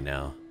faction right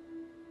now.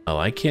 Oh,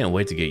 I can't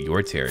wait to get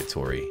your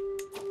territory.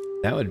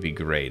 That would be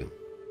great.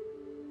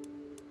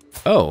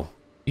 Oh,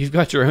 you've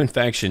got your own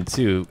faction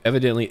too.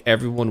 Evidently,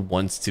 everyone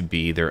wants to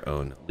be their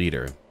own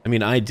leader. I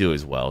mean, I do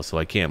as well, so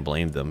I can't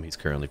blame them. He's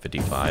currently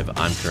 55.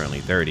 I'm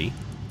currently 30.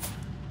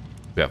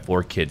 We've got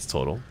 4 kids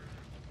total.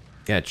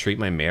 Yeah, treat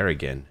my mare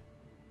again.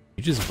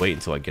 You just wait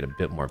until I get a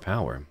bit more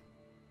power.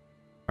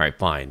 Alright,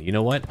 fine. You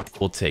know what?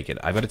 We'll take it.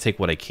 I've got to take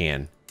what I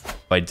can.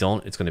 If I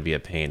don't, it's going to be a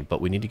pain,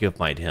 but we need to go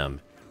find him.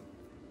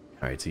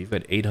 Alright, so you've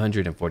got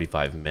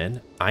 845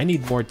 men. I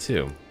need more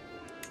too.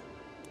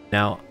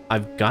 Now,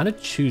 I've got to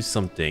choose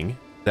something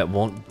that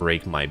won't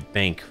break my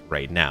bank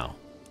right now.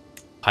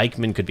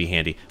 Pikemen could be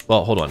handy.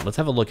 Well, hold on. Let's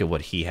have a look at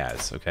what he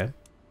has, okay?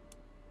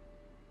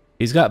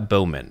 He's got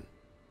bowmen.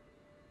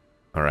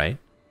 Alright.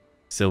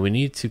 So we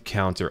need to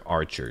counter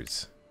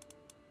archers.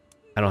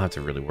 I don't have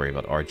to really worry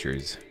about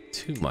archers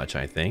too much,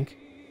 I think.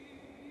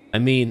 I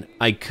mean,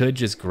 I could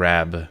just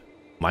grab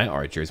my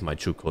archers, my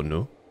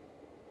Chukonu.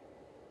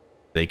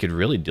 They could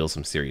really deal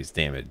some serious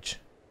damage.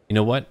 You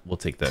know what? We'll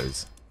take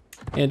those.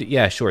 And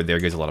yeah, sure, there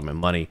goes a lot of my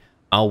money.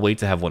 I'll wait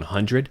to have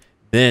 100,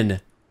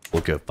 then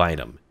we'll go fight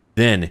him.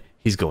 Then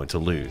he's going to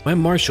lose. My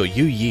Marshal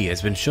Yu Yi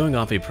has been showing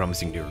off a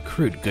promising new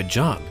recruit. Good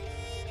job.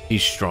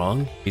 He's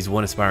strong, he's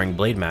one aspiring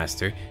blade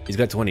master, he's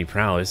got 20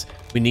 prowess.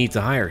 We need to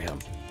hire him.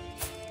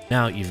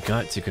 Now you've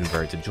got to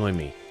convert to join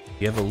me.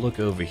 If you have a look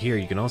over here,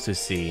 you can also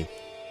see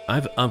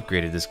I've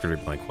upgraded this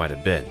group by quite a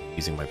bit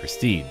using my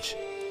prestige.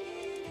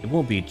 It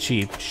won't be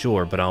cheap,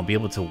 sure, but I'll be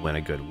able to win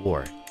a good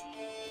war.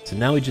 So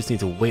now we just need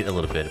to wait a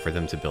little bit for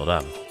them to build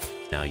up.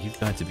 Now you've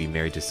got to be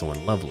married to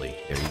someone lovely.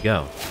 There you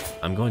go.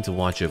 I'm going to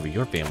watch over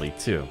your family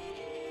too.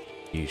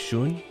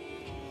 Yishun,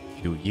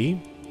 Yuyi,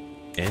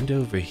 and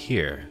over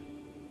here,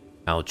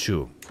 Ao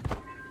Chu.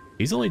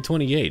 He's only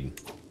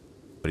 28,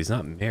 but he's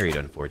not married,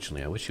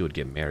 unfortunately. I wish he would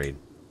get married.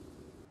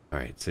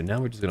 Alright, so now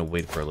we're just going to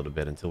wait for a little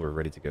bit until we're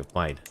ready to go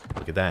fight.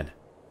 Look at that.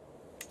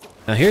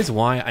 Now here's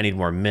why I need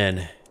more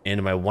men,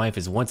 and my wife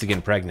is once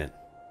again pregnant.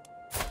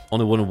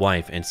 Only one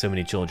wife and so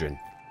many children.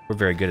 We're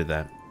very good at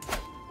that.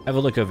 Have a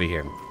look over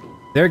here.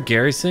 Their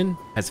garrison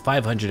has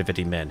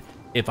 550 men.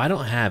 If I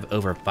don't have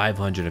over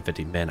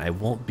 550 men, I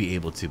won't be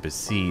able to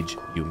besiege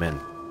Yumen.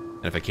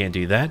 And if I can't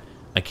do that,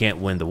 I can't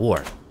win the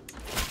war.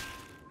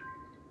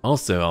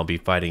 Also, I'll be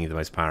fighting the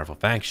most powerful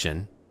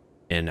faction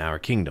in our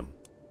kingdom.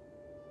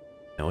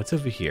 Now, what's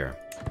over here?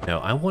 Now,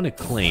 I want to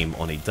claim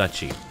on a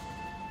duchy.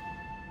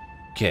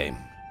 Okay,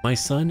 my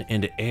son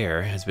and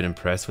heir has been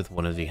impressed with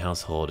one of the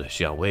household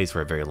Xiaoweis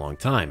for a very long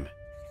time,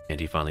 and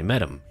he finally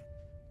met him.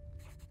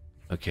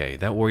 Okay,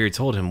 that warrior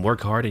told him,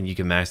 work hard and you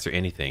can master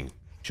anything.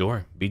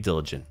 Sure, be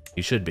diligent.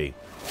 You should be.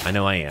 I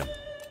know I am.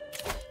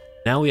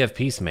 Now we have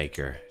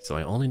Peacemaker, so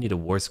I only need a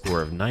war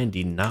score of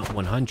 90, not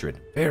 100.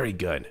 Very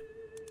good.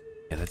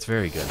 Yeah, that's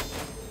very good.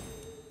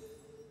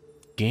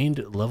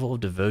 Gained level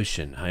of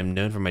devotion. I am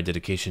known for my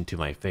dedication to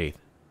my faith.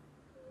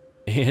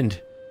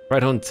 And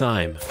right on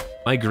time.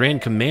 My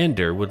Grand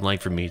Commander would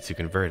like for me to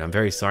convert. I'm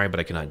very sorry, but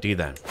I cannot do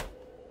that.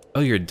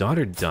 Oh, your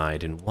daughter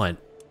died in what?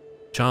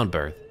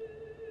 Childbirth.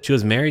 She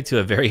was married to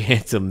a very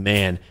handsome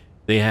man.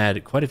 They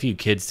had quite a few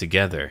kids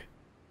together.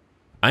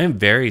 I am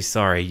very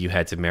sorry you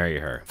had to marry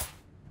her.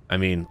 I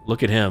mean,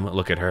 look at him,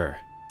 look at her.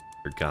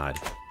 For God.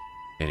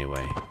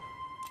 Anyway.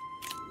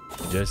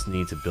 Just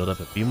need to build up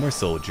a few more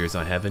soldiers.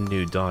 I have a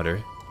new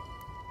daughter.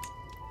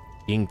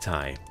 Ying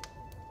Tai.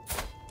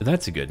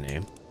 That's a good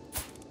name.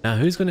 Now,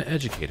 who's going to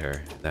educate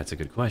her? That's a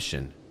good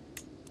question.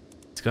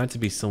 It's got to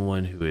be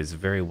someone who is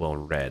very well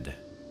read.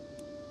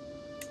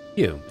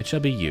 You. It shall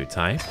be you,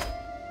 Tai.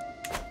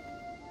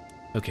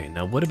 Okay,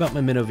 now what about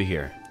my men over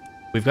here?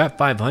 We've got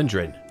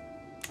 500.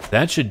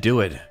 That should do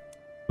it.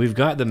 We've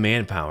got the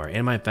manpower,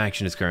 and my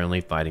faction is currently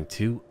fighting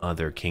 2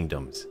 other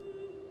kingdoms.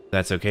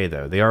 That's okay,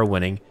 though. They are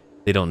winning.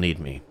 They don't need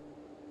me.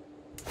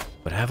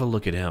 But have a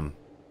look at him.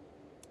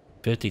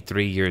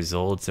 53 years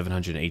old,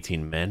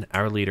 718 men.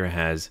 Our leader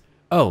has...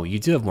 Oh, you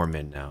do have more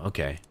men now.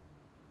 Okay.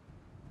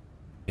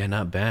 Yeah,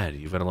 not bad.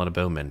 You've got a lot of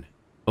bowmen.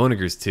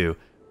 Onagers, too.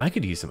 I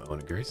could use some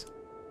onagers.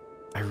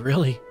 I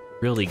really,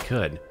 really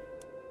could.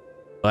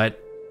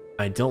 But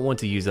I don't want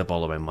to use up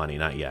all of my money,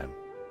 not yet.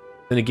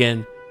 Then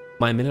again,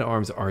 my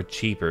men-at-arms are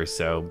cheaper,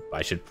 so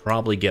I should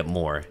probably get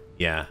more.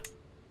 Yeah.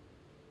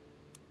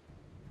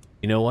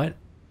 You know what?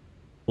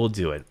 We'll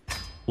do it.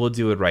 We'll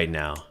do it right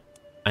now.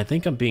 I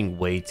think I'm being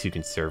way too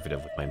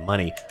conservative with my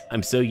money.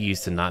 I'm so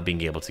used to not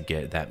being able to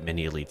get that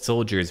many elite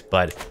soldiers,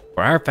 but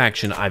for our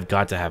faction, I've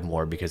got to have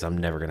more because I'm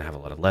never going to have a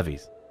lot of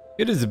levies.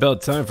 It is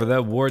about time for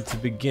that war to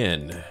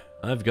begin.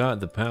 I've got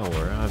the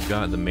power. I've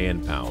got the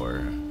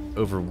manpower.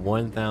 Over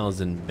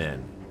 1,000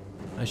 men.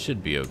 I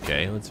should be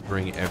okay. Let's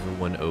bring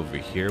everyone over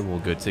here. We'll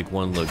go take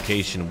one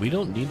location. We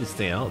don't need to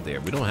stay out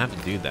there. We don't have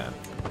to do that.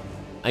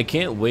 I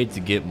can't wait to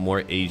get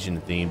more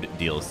Asian-themed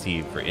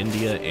DLC for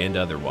India and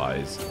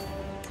otherwise.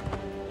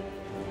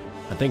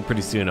 I think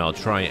pretty soon I'll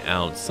try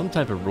out some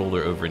type of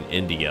ruler over in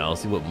India. I'll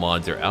see what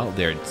mods are out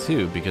there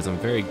too, because I'm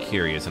very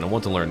curious and I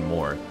want to learn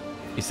more.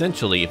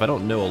 Essentially, if I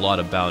don't know a lot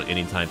about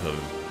any type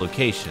of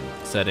location,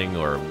 setting,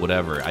 or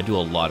whatever, I do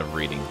a lot of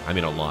reading. I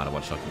mean a lot. I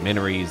watch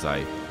documentaries,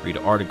 I read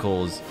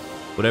articles,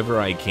 whatever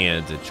I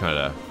can to try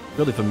to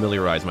really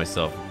familiarize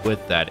myself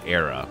with that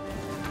era.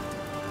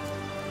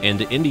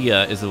 And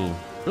India is a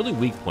really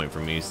weak point for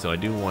me, so I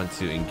do want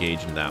to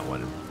engage in that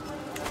one.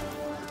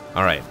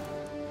 Alright,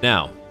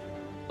 now,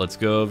 let's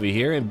go over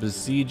here and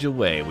besiege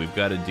away. We've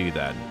got to do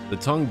that. The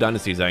Tang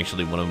Dynasty is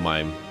actually one of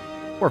my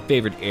more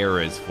favorite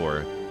eras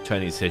for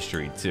Chinese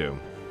history too.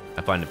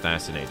 I find it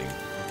fascinating.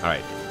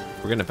 Alright,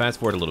 we're going to fast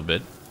forward a little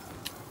bit.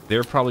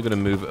 They're probably going to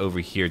move over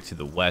here to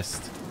the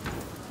west.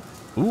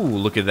 Ooh,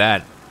 look at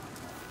that.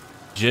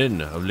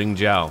 Jin of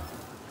Lingjiao.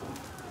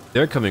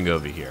 They're coming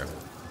over here.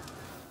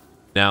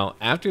 Now,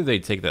 after they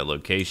take that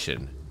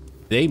location,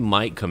 they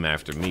might come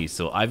after me,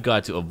 so I've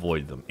got to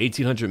avoid them.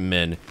 1,800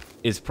 men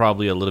is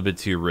probably a little bit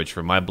too rich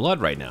for my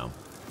blood right now.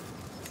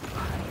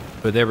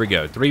 But there we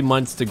go. 3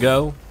 months to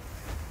go.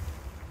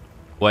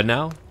 What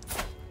now?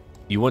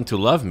 You want to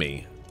love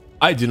me?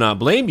 I do not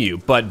blame you,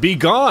 but be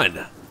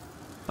gone!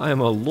 I am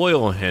a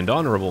loyal and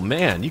honorable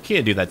man. You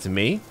can't do that to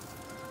me.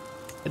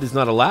 It is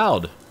not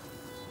allowed.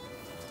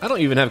 I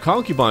don't even have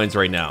concubines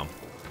right now.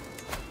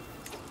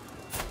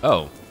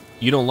 Oh,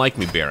 you don't like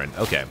me, Baron.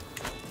 Okay.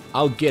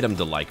 I'll get him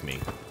to like me.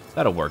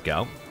 That'll work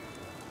out.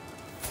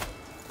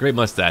 Great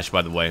mustache,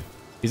 by the way.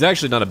 He's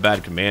actually not a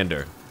bad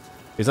commander.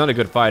 He's not a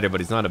good fighter,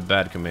 but he's not a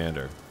bad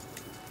commander.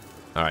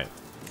 Alright.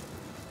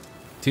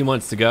 2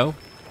 months to go.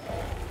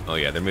 Oh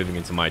yeah, they're moving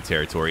into my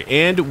territory.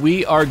 And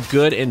we are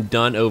good and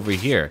done over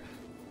here.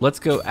 Let's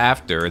go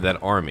after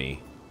that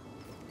army.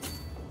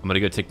 I'm gonna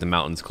go take the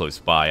mountains close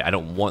by. I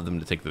don't want them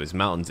to take those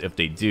mountains. If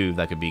they do,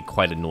 that could be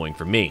quite annoying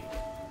for me.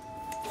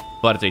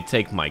 But if they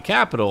take my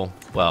capital,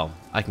 well,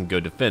 I can go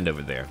defend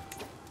over there.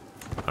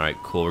 Alright,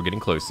 cool, we're getting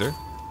closer.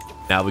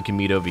 Now we can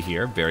meet over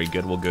here. Very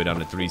good, we'll go down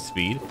to 3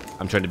 speed.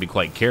 I'm trying to be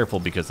quite careful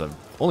because I've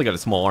only got a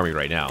small army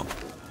right now.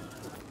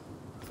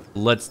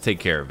 Let's take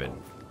care of it.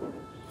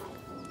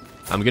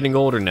 I'm getting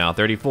older now,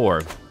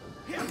 34.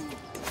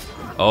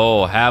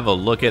 Oh, have a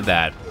look at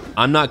that.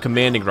 I'm not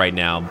commanding right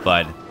now,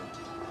 but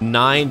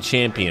 9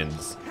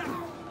 champions.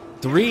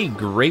 3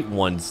 great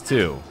ones,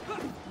 too.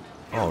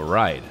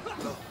 Alright.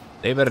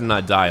 They better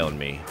not die on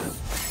me.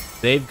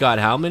 They've got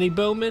how many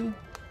bowmen?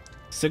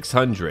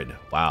 600.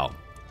 Wow.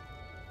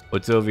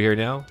 What's over here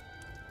now?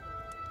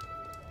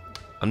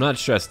 I'm not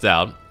stressed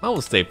out. I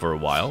will stay for a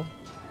while.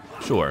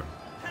 Sure.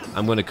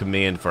 I'm going to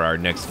command for our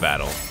next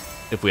battle,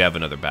 if we have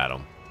another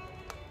battle.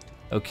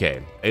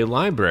 Okay, a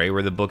library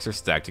where the books are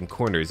stacked in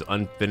corners,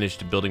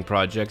 unfinished building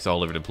projects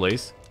all over the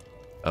place.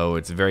 Oh,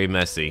 it's very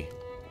messy.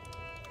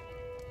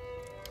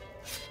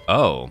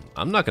 Oh,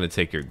 I'm not going to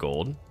take your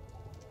gold.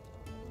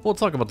 We'll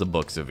talk about the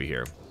books over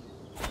here.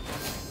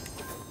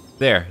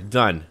 There,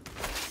 done.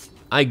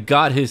 I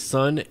got his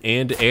son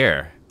and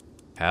heir.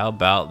 How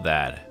about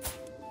that?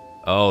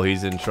 Oh,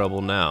 he's in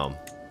trouble now.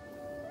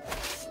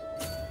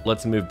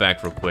 Let's move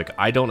back real quick.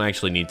 I don't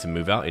actually need to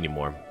move out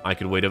anymore. I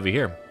could wait over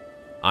here.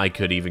 I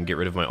could even get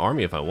rid of my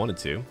army if I wanted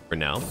to, for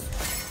now.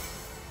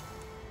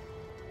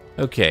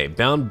 Okay,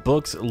 bound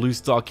books,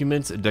 loose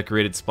documents,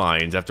 decorated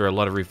spines. After a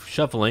lot of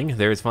reshuffling,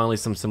 there is finally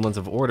some semblance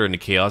of order in the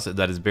chaos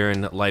that is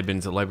Baron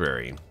Liben's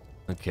library.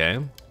 Okay.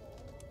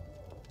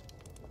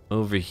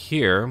 Over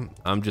here,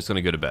 I'm just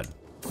gonna go to bed.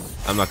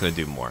 I'm not gonna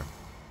do more.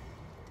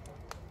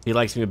 He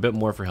likes me a bit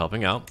more for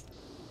helping out.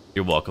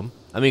 You're welcome.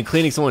 I mean,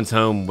 cleaning someone's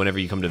home whenever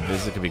you come to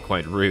visit can be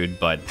quite rude,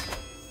 but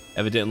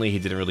evidently he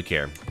didn't really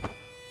care.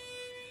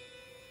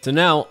 So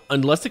now,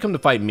 unless they come to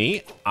fight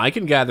me, I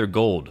can gather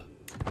gold.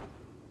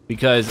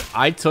 Because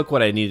I took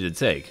what I needed to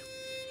take.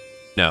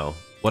 No,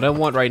 what I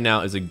want right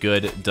now is a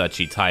good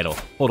duchy title.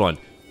 Hold on.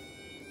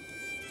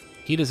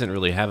 He doesn't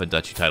really have a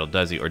duchy title,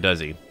 does he? Or does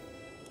he?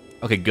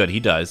 Okay, good,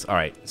 he does.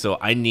 Alright, so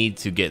I need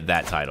to get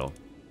that title.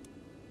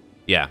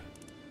 Yeah.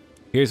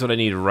 Here's what I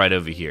need right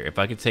over here. If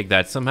I could take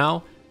that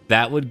somehow,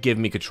 that would give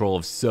me control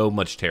of so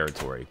much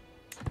territory.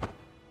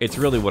 It's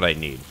really what I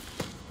need.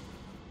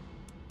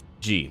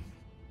 G.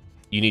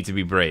 You need to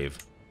be brave.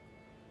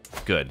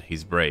 Good,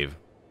 he's brave.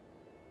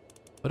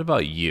 What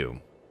about you?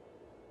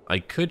 I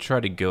could try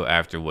to go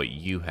after what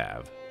you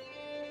have.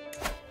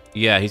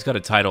 Yeah, he's got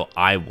a title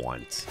I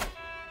want.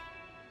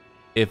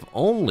 If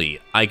only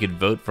I could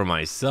vote for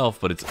myself,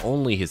 but it's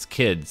only his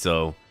kid,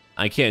 so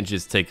I can't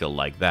just take it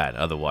like that,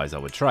 otherwise I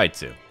would try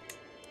to.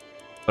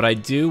 But I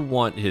do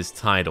want his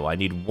title. I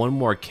need one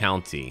more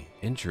county.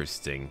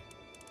 Interesting.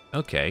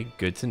 Okay,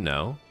 good to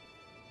know.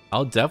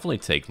 I'll definitely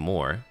take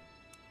more.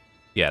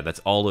 Yeah, that's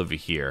all over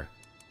here.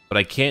 But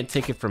I can't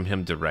take it from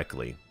him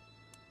directly.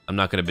 I'm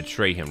not going to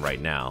betray him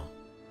right now.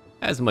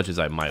 As much as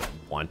I might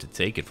want to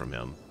take it from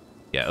him.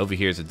 Yeah, over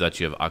here is the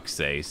Duchy of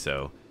Aksay,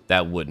 so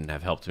that wouldn't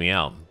have helped me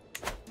out.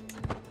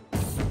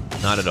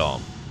 Not at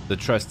all. The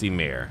trusty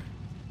mayor.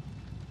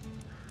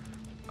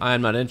 I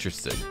am not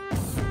interested.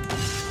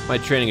 My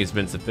training has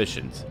been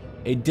sufficient.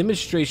 A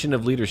demonstration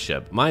of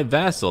leadership. My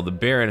vassal, the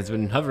Baron, has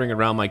been hovering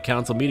around my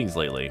council meetings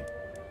lately.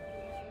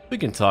 We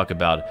can talk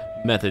about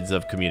methods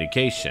of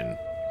communication.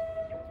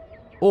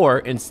 Or,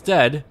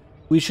 instead,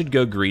 we should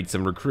go greet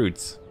some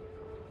recruits.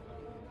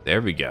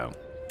 There we go.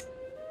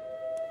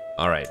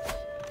 Alright.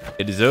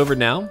 It is over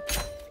now.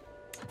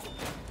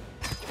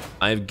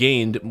 I have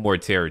gained more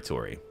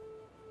territory.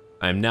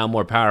 I am now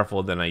more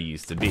powerful than I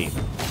used to be.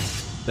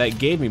 That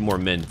gave me more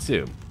men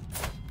too.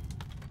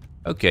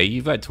 Okay,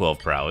 you've got 12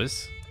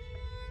 prowess.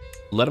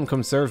 Let him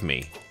come serve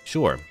me.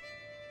 Sure.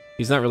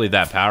 He's not really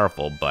that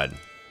powerful, but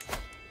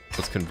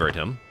let's convert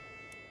him.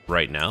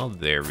 Right now,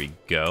 there we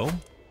go.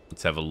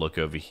 Let's have a look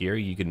over here.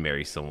 You can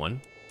marry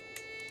someone.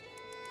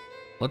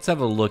 Let's have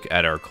a look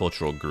at our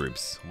cultural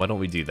groups. Why don't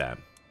we do that?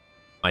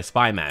 My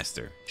spy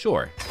master.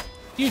 Sure.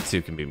 You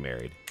two can be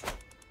married.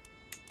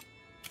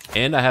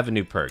 And I have a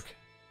new perk.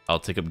 I'll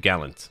take up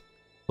gallant.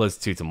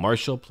 +2 to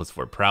martial,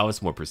 +4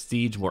 prowess, more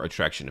prestige, more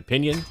attraction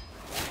opinion.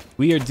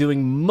 We are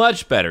doing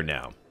much better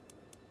now.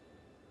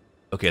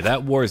 Okay,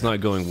 that war is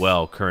not going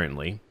well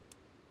currently.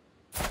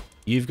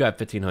 You've got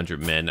 1,500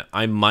 men.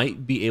 I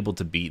might be able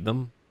to beat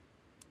them.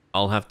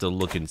 I'll have to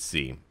look and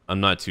see. I'm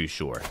not too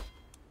sure.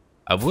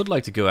 I would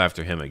like to go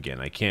after him again.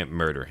 I can't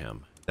murder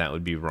him. That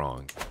would be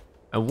wrong.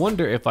 I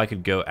wonder if I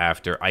could go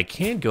after... I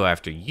can go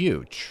after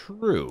you.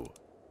 True.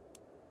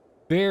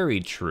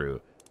 Very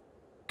true.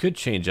 Could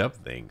change up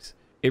things.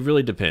 It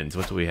really depends.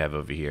 What do we have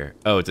over here?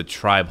 Oh, it's a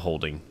tribe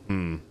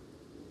holding.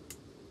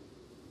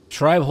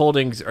 Tribe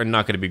holdings are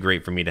not going to be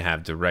great for me to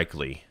have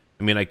directly.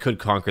 I mean, I could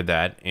conquer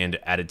that and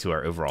add it to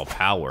our overall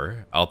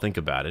power. I'll think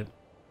about it.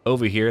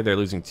 Over here, they're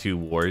losing 2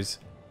 wars.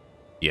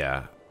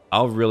 Yeah,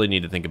 I'll really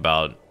need to think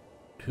about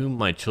whom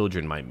my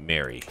children might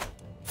marry.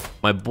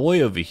 My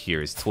boy over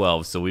here is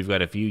 12, so we've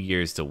got a few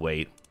years to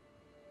wait.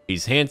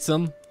 He's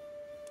handsome.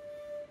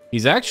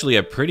 He's actually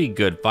a pretty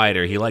good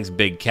fighter. He likes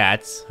big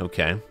cats.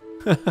 Okay.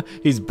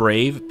 He's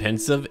brave,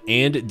 pensive,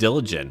 and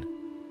diligent.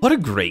 What a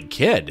great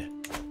kid.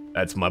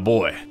 That's my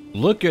boy.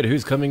 Look at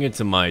who's coming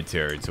into my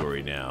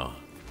territory now.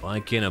 Well, I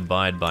can't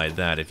abide by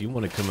that. If you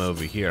want to come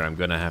over here, I'm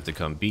gonna have to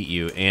come beat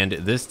you. And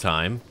this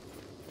time,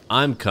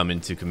 I'm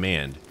coming to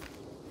command.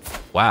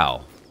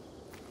 Wow.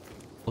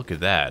 Look at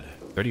that.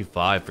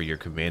 35 for your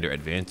commander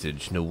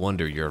advantage. No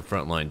wonder you're a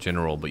frontline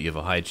general, but you have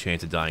a high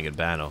chance of dying in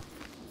battle.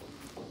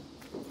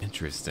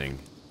 Interesting.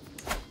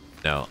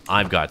 No,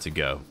 I've got to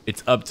go.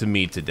 It's up to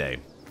me today.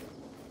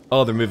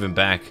 Oh, they're moving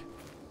back.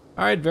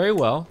 Alright, very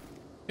well.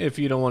 If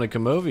you don't want to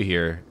come over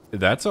here,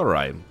 that's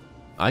alright.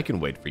 I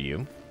can wait for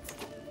you.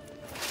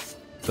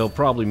 They'll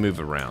probably move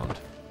around.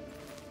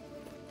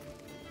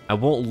 I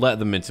won't let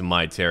them into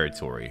my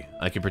territory.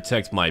 I can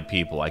protect my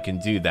people. I can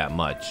do that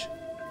much.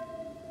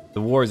 The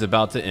war is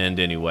about to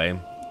end anyway.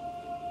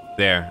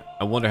 There.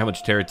 I wonder how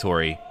much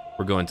territory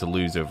we're going to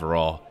lose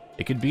overall.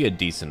 It could be a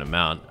decent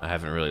amount. I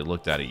haven't really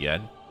looked at it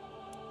yet.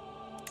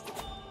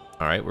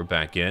 Alright, we're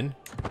back in.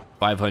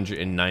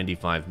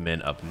 595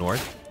 men up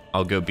north.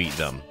 I'll go beat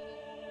them.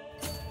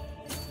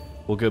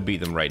 We'll go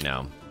beat them right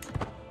now.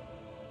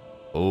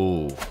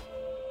 Oh,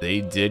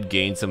 they did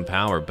gain some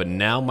power, but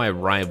now my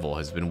rival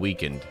has been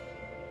weakened.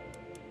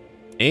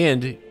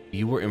 And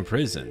you were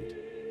imprisoned.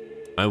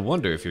 I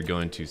wonder if you're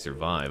going to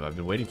survive. I've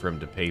been waiting for him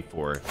to pay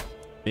for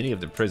many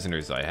of the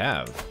prisoners I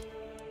have.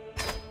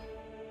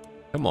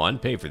 Come on,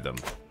 pay for them.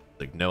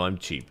 Like, no, I'm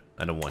cheap.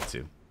 I don't want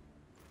to.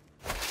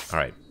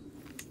 Alright.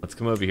 Let's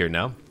come over here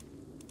now.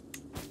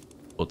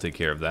 We'll take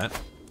care of that.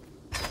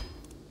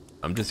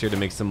 I'm just here to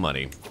make some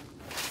money.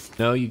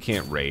 No, you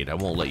can't raid. I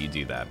won't let you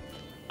do that.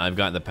 I've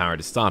got the power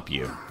to stop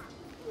you.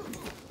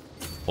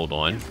 Hold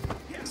on.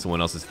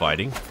 Someone else is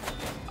fighting.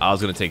 I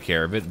was going to take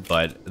care of it,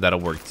 but that'll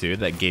work too.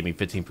 That gave me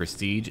 15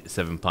 prestige,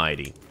 7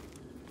 piety.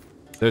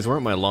 Those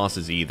weren't my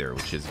losses either,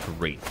 which is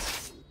great.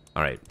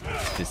 Alright,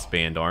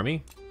 disband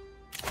army.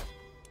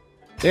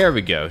 There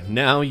we go.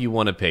 Now you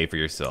want to pay for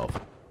yourself.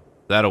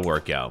 That'll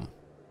work out.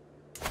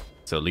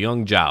 So,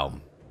 Longyou.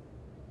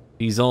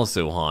 He's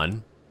also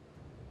Han.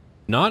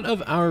 Not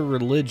of our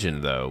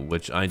religion, though,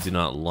 which I do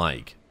not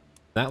like.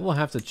 That will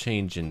have to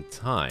change in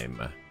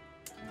time.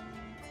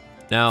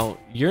 Now,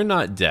 you're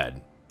not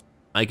dead.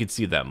 I could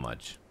see that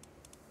much.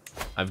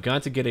 I've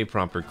got to get a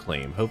proper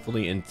claim.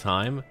 Hopefully in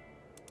time,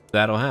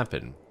 that'll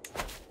happen.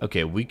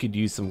 Okay, we could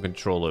use some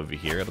control over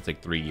here. It'll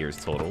take 3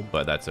 years total,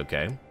 but that's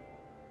okay.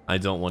 I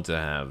don't want to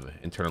have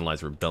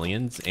internalized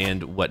rebellions.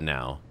 And what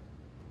now?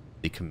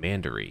 The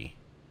commandery.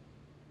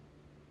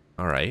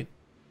 Alright.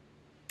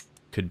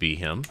 Could be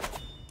him.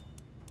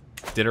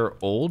 Did our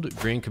old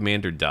Grand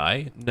Commander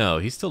die? No,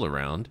 he's still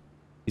around.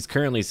 He's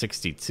currently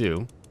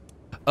 62.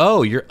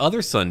 Oh, your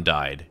other son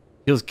died.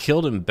 He was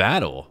killed in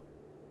battle.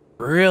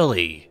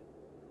 Really?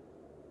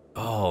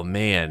 Oh,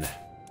 man.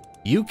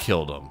 You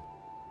killed him.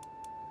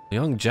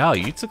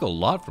 Longyou, you took a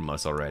lot from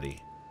us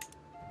already.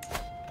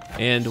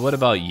 And what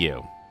about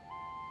you?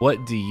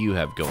 What do you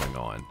have going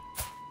on?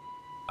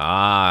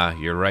 Ah,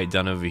 you're right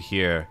down over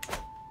here.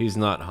 He's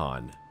not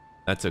Han.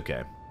 That's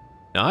okay.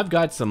 Now, I've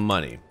got some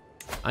money.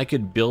 I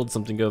could build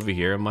something over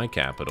here in my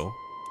capital.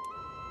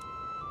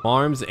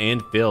 Farms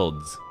and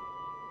fields.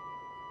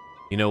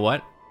 You know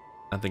what?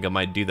 I think I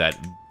might do that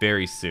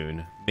very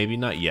soon. Maybe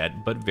not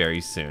yet, but very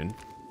soon.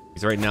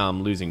 Because right now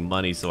I'm losing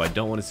money, so I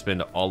don't want to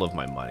spend all of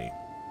my money.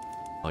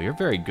 Oh, you're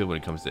very good when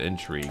it comes to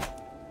intrigue.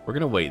 We're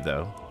gonna wait,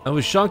 though. I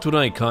was shocked when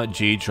I caught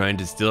G trying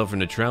to steal from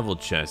the travel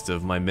chest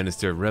of my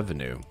Minister of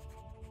Revenue.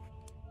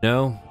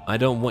 No, I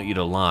don't want you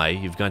to lie.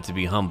 You've got to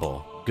be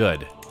humble.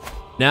 Good.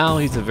 Now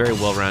he's a very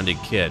well-rounded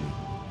kid.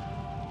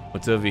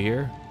 What's over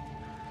here?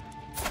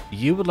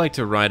 You would like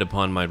to ride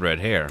upon my red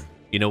hare.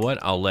 You know what?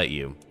 I'll let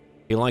you.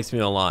 He likes me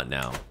a lot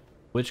now,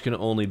 which can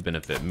only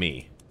benefit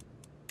me.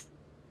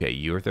 Okay,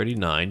 you're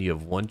 39. You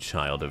have one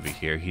child over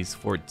here. He's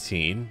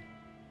 14.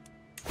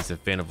 He's a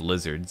fan of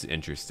lizards.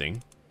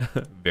 Interesting.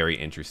 Very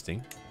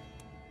interesting.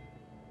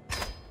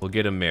 We'll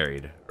get him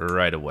married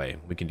right away.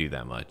 We can do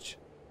that much.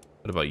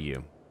 What about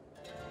you?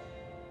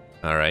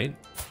 Alright.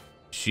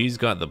 She's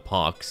got the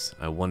pox.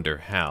 I wonder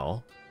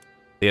how.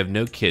 They have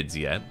no kids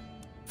yet.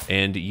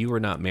 And you are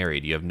not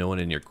married. You have no one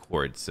in your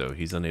court, so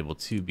he's unable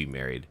to be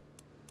married.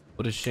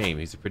 What a shame.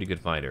 He's a pretty good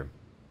fighter.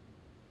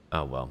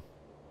 Oh, well.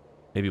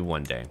 Maybe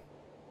one day.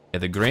 Yeah,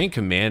 the Grand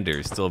Commander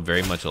is still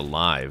very much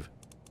alive.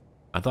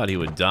 I thought he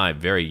would die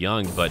very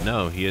young, but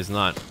no, he is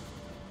not.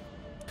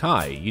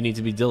 Kai, you need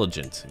to be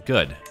diligent.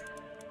 Good.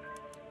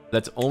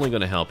 That's only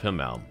going to help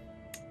him out.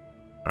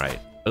 Alright,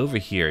 over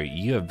here,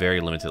 you have very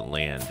limited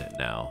land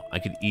now. I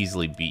could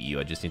easily beat you.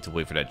 I just need to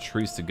wait for that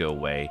truce to go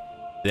away.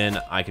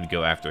 Then I could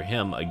go after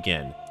him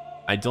again.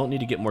 I don't need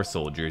to get more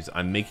soldiers.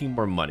 I'm making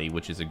more money,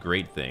 which is a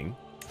great thing.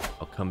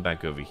 I'll come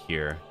back over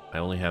here. I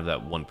only have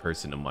that one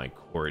person in my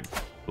court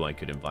who I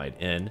could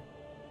invite in.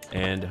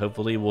 And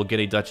hopefully we'll get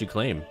a duchy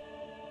claim.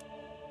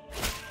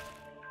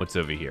 What's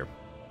over here?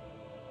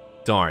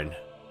 Darn.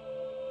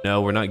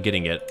 No, we're not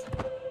getting it.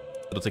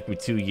 It'll take me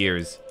 2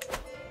 years.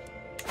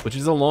 which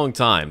is a long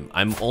time.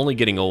 I'm only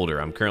getting older.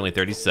 I'm currently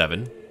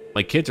 37.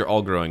 My kids are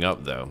all growing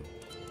up, though.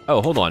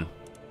 Oh, hold on.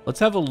 Let's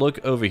have a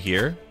look over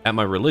here at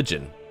my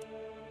religion.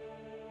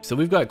 So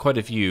we've got quite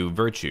a few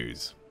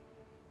virtues.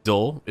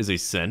 Dull is a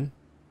sin.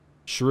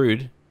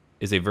 Shrewd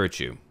is a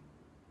virtue.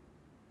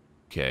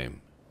 Okay.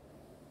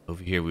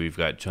 Over here we've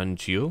got Chun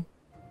Chiu.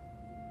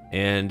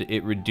 And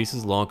it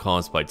reduces law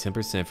costs by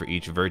 10% for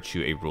each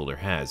virtue a ruler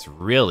has.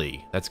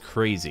 Really? That's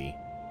crazy.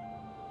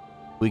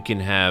 We can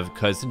have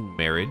cousin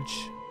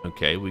marriage.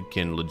 Okay, we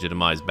can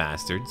legitimize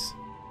bastards.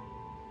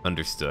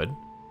 Understood.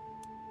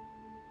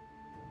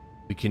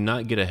 We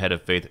cannot get a head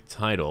of faith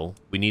title.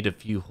 We need a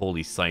few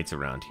holy sites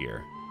around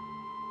here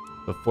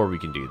before we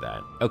can do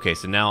that. Okay,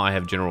 so now I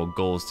have general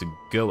goals to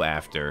go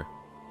after.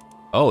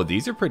 Oh,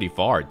 these are pretty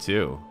far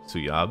too.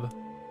 Suyab,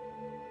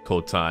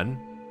 Khotan,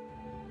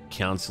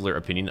 counselor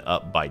opinion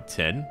up by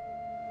 10.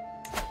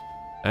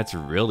 That's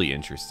really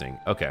interesting.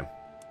 Okay,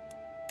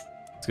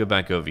 let's go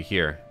back over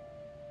here.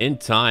 In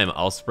time,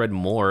 I'll spread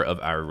more of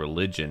our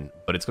religion,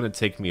 but it's going to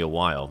take me a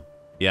while.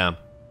 Yeah,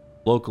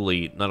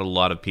 locally, not a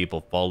lot of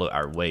people follow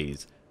our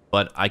ways,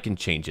 but I can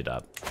change it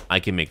up. I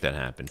can make that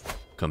happen.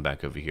 Come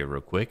back over here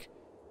real quick.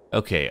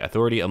 Okay,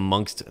 authority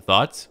amongst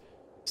thoughts.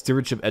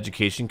 Stewardship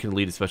education can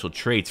lead to special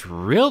traits.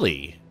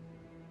 Really?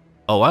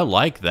 Oh, I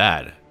like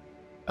that.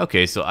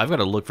 Okay, so I've got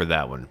to look for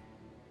that one.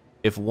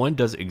 If one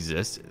does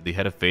exist, the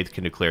head of faith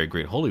can declare a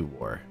great holy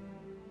war.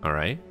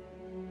 Alright.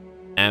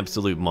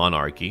 Absolute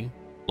monarchy.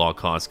 Law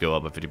costs go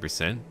up by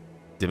 50%.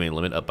 Domain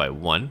limit up by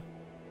 1.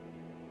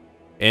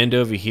 And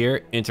over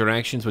here,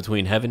 interactions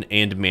between heaven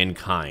and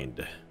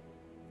mankind.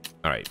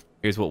 Alright,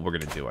 here's what we're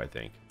going to do, I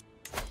think.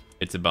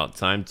 It's about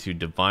time to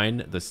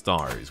divine the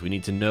stars. We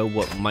need to know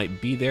what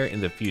might be there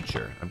in the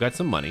future. I've got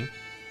some money.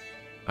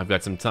 I've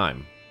got some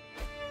time.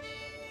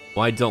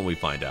 Why don't we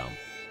find out?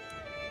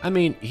 I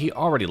mean, he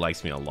already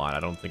likes me a lot. I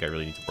don't think I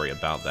really need to worry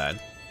about that.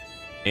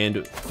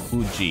 And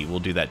Uji, we'll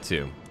do that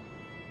too.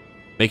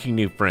 Making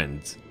new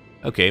friends.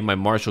 Okay, my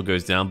martial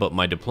goes down, but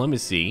my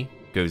diplomacy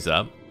goes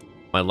up.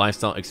 My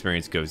lifestyle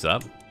experience goes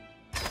up.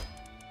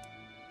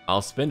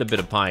 I'll spend a bit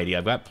of piety.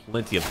 I've got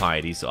plenty of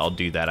piety, so I'll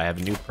do that. I have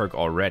a new perk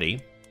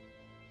already.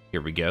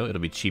 Here we go. It'll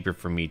be cheaper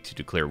for me to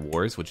declare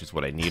wars, which is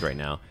what I need right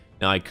now.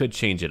 Now, I could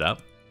change it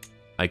up.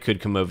 I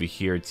could come over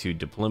here to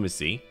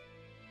diplomacy.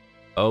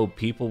 Oh,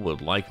 people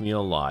would like me a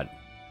lot.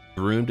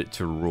 Groomed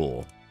to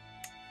rule.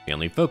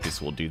 Family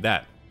focus, we'll do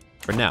that.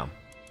 For now.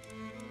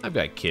 I've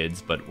got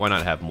kids, but why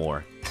not have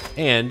more?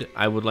 And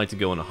I would like to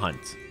go on a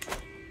hunt.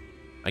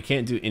 I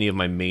can't do any of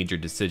my major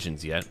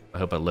decisions yet. I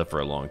hope I live for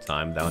a long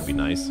time. That would be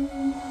nice.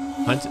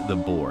 Hunt the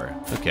boar.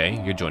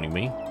 Okay, you're joining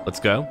me. Let's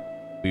go.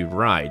 We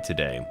ride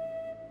today.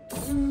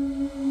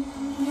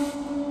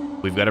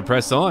 We've got to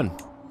press on.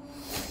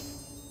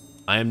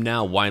 I am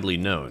now widely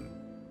known.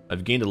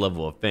 I've gained a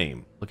level of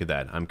fame. Look at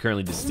that. I'm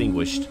currently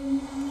distinguished.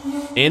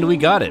 And we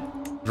got it.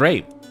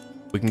 Great.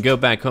 We can go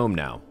back home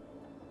now.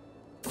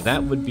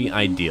 That would be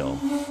ideal.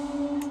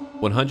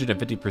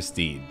 150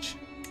 prestige.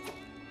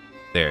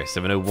 There,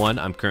 701.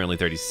 I'm currently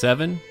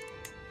 37.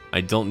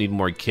 I don't need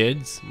more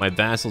kids. My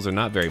vassals are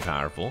not very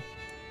powerful.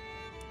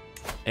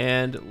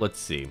 And let's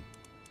see.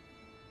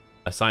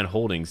 Assign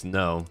holdings,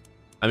 no.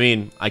 I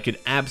mean, I could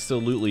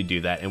absolutely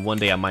do that, and one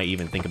day I might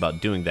even think about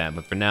doing that,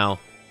 but for now,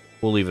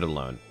 we'll leave it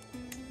alone.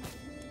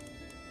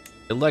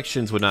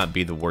 Elections would not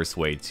be the worst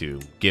way to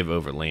give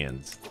over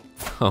lands.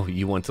 Oh,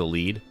 you want to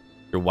lead?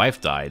 Your wife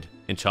died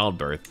in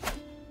childbirth.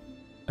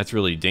 That's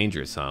really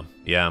dangerous, huh?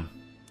 Yeah,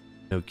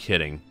 no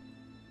kidding.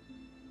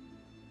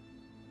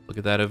 Look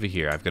at that over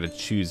here. I've got to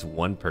choose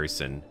one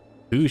person.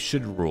 Who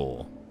should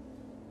rule?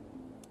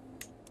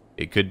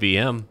 It could be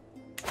him.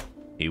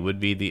 He would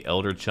be the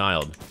elder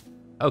child.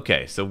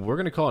 Okay, so we're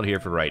going to call it here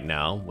for right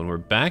now. When we're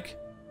back,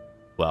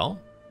 well,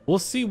 we'll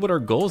see what our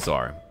goals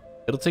are.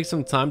 It'll take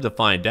some time to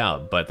find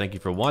out, but thank you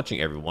for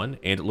watching, everyone,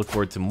 and look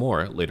forward to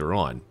more later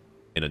on.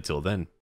 And until then.